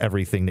proud of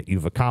everything that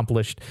you've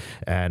accomplished.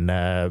 And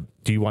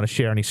do you want to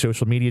share any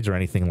social medias or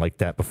anything like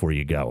that before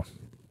you go?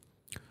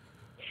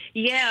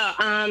 Yeah,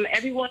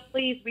 everyone,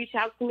 please reach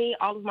out to me.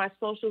 All of my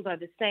socials are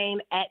the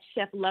same, at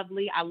Chef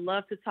Lovely. I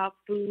love to talk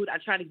food. I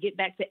try to get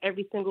back to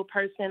every single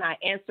person. I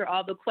answer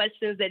all the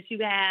questions that you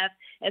have,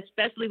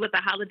 especially with the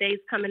holidays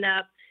coming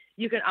up.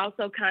 You can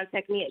also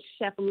contact me at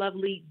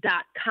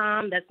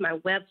cheflovely.com. That's my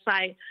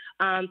website.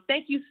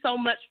 Thank you so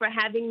much for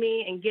having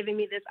me and giving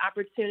me this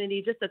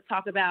opportunity just to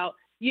talk about,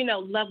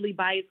 Lovely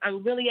Bites.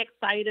 I'm really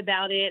excited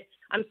about it.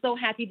 I'm so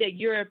happy that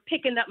you're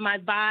picking up my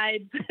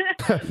vibes,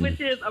 which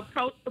is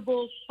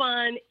approachable,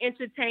 fun,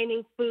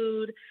 entertaining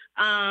food.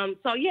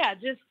 So yeah,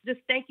 just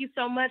thank you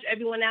so much,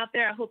 everyone out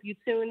there. I hope you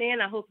tune in.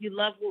 I hope you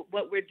love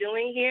what we're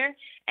doing here.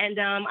 And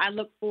I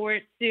look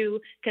forward to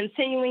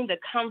continuing the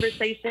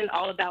conversation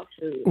all about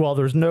food. Well,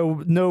 there's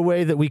no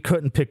way that we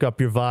couldn't pick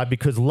up your vibe,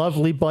 because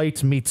Lovely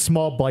Bites meets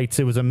Small Bites.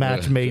 It was a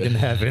match made in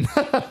heaven.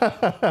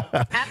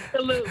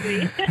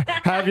 Absolutely.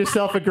 Have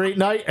yourself a great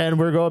night. And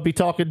we're going to be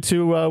talking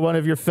to one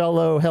of your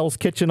fellow Hell's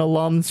Kitchen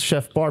alums,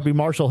 Chef Barbie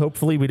Marshall.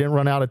 Hopefully we didn't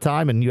run out of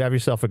time, and you have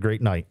yourself a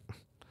great night.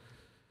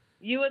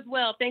 You as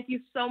well. Thank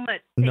you so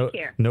much. Take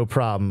care. No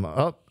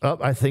problem.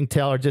 I think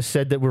Taylor just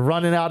said that we're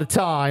running out of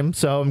time,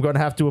 so I'm going to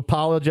have to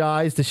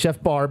apologize to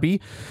Chef Barbie.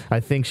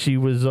 I think she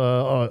was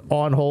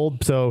on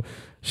hold. So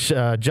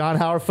John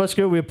Howard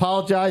Fusco, we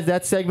apologize.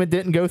 That segment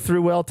didn't go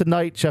through well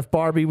tonight. Chef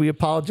Barbie, we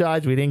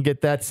apologize. We didn't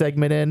get that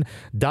segment in.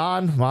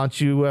 Don, why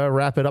don't you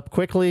wrap it up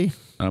quickly?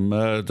 I'm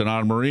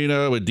Donato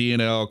Marina with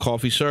D&L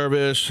Coffee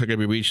Service. I can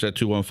be reached at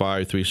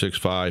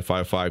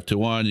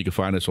 215-365-5521. You can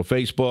find us on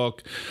Facebook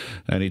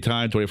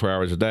anytime, 24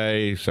 hours a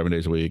day, 7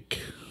 days a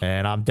week.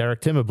 And I'm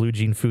Derek Tim of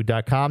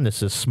BlueJeanFood.com.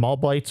 This is Small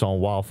Bites on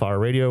Wildfire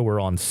Radio. We're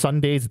on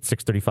Sundays at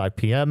 6:35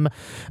 p.m.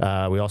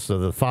 We also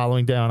have the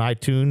following day on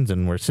iTunes,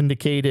 and we're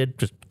syndicated.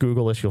 Just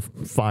Google us. You'll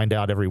find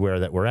out everywhere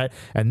that we're at.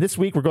 And this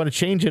week, we're going to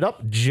change it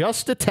up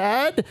just a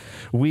tad.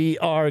 We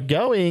are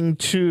going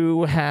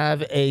to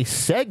have a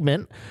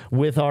segment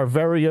with our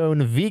very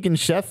own vegan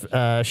chef,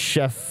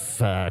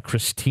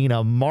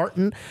 Christina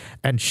Martin.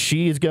 And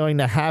she is going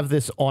to have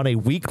this on a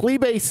weekly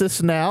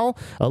basis now,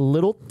 a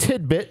little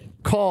tidbit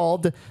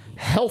called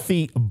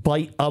Healthy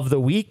Bite of the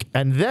Week.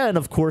 And then,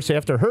 of course,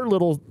 after her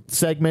little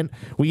segment,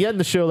 we end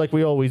the show like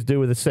we always do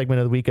with a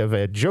segment of the week of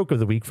a joke of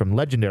the week from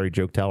legendary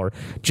joke teller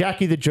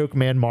Jackie the Joke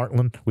Man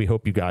Martland. We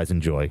hope you guys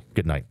enjoy.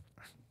 Good night.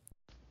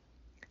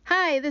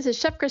 Hi, this is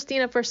Chef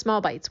Christina for Small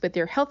Bites with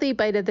your Healthy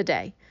Bite of the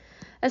Day.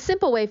 A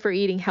simple way for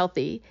eating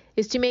healthy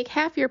is to make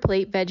half your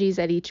plate veggies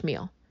at each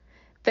meal.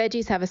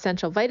 Veggies have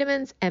essential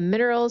vitamins and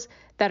minerals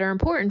that are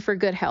important for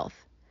good health.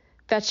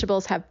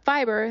 Vegetables have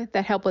fiber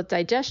that help with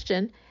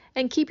digestion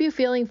and keep you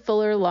feeling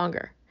fuller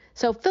longer.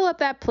 So fill up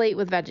that plate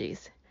with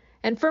veggies.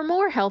 And for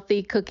more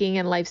healthy cooking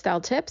and lifestyle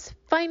tips,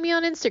 find me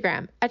on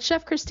Instagram at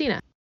Chef Christina.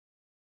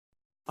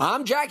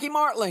 I'm Jackie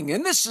Martling,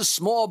 and this is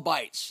Small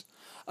Bites.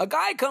 A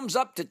guy comes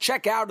up to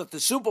check out at the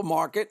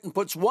supermarket and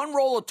puts one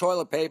roll of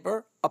toilet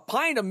paper, a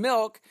pint of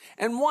milk,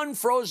 and one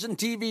frozen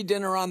TV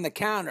dinner on the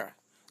counter.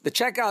 The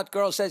checkout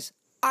girl says,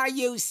 "Are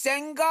you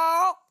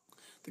single?"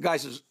 The guy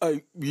says,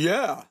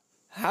 "Yeah.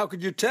 How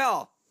could you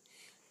tell?"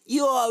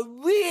 "You're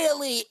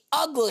really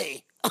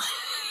ugly."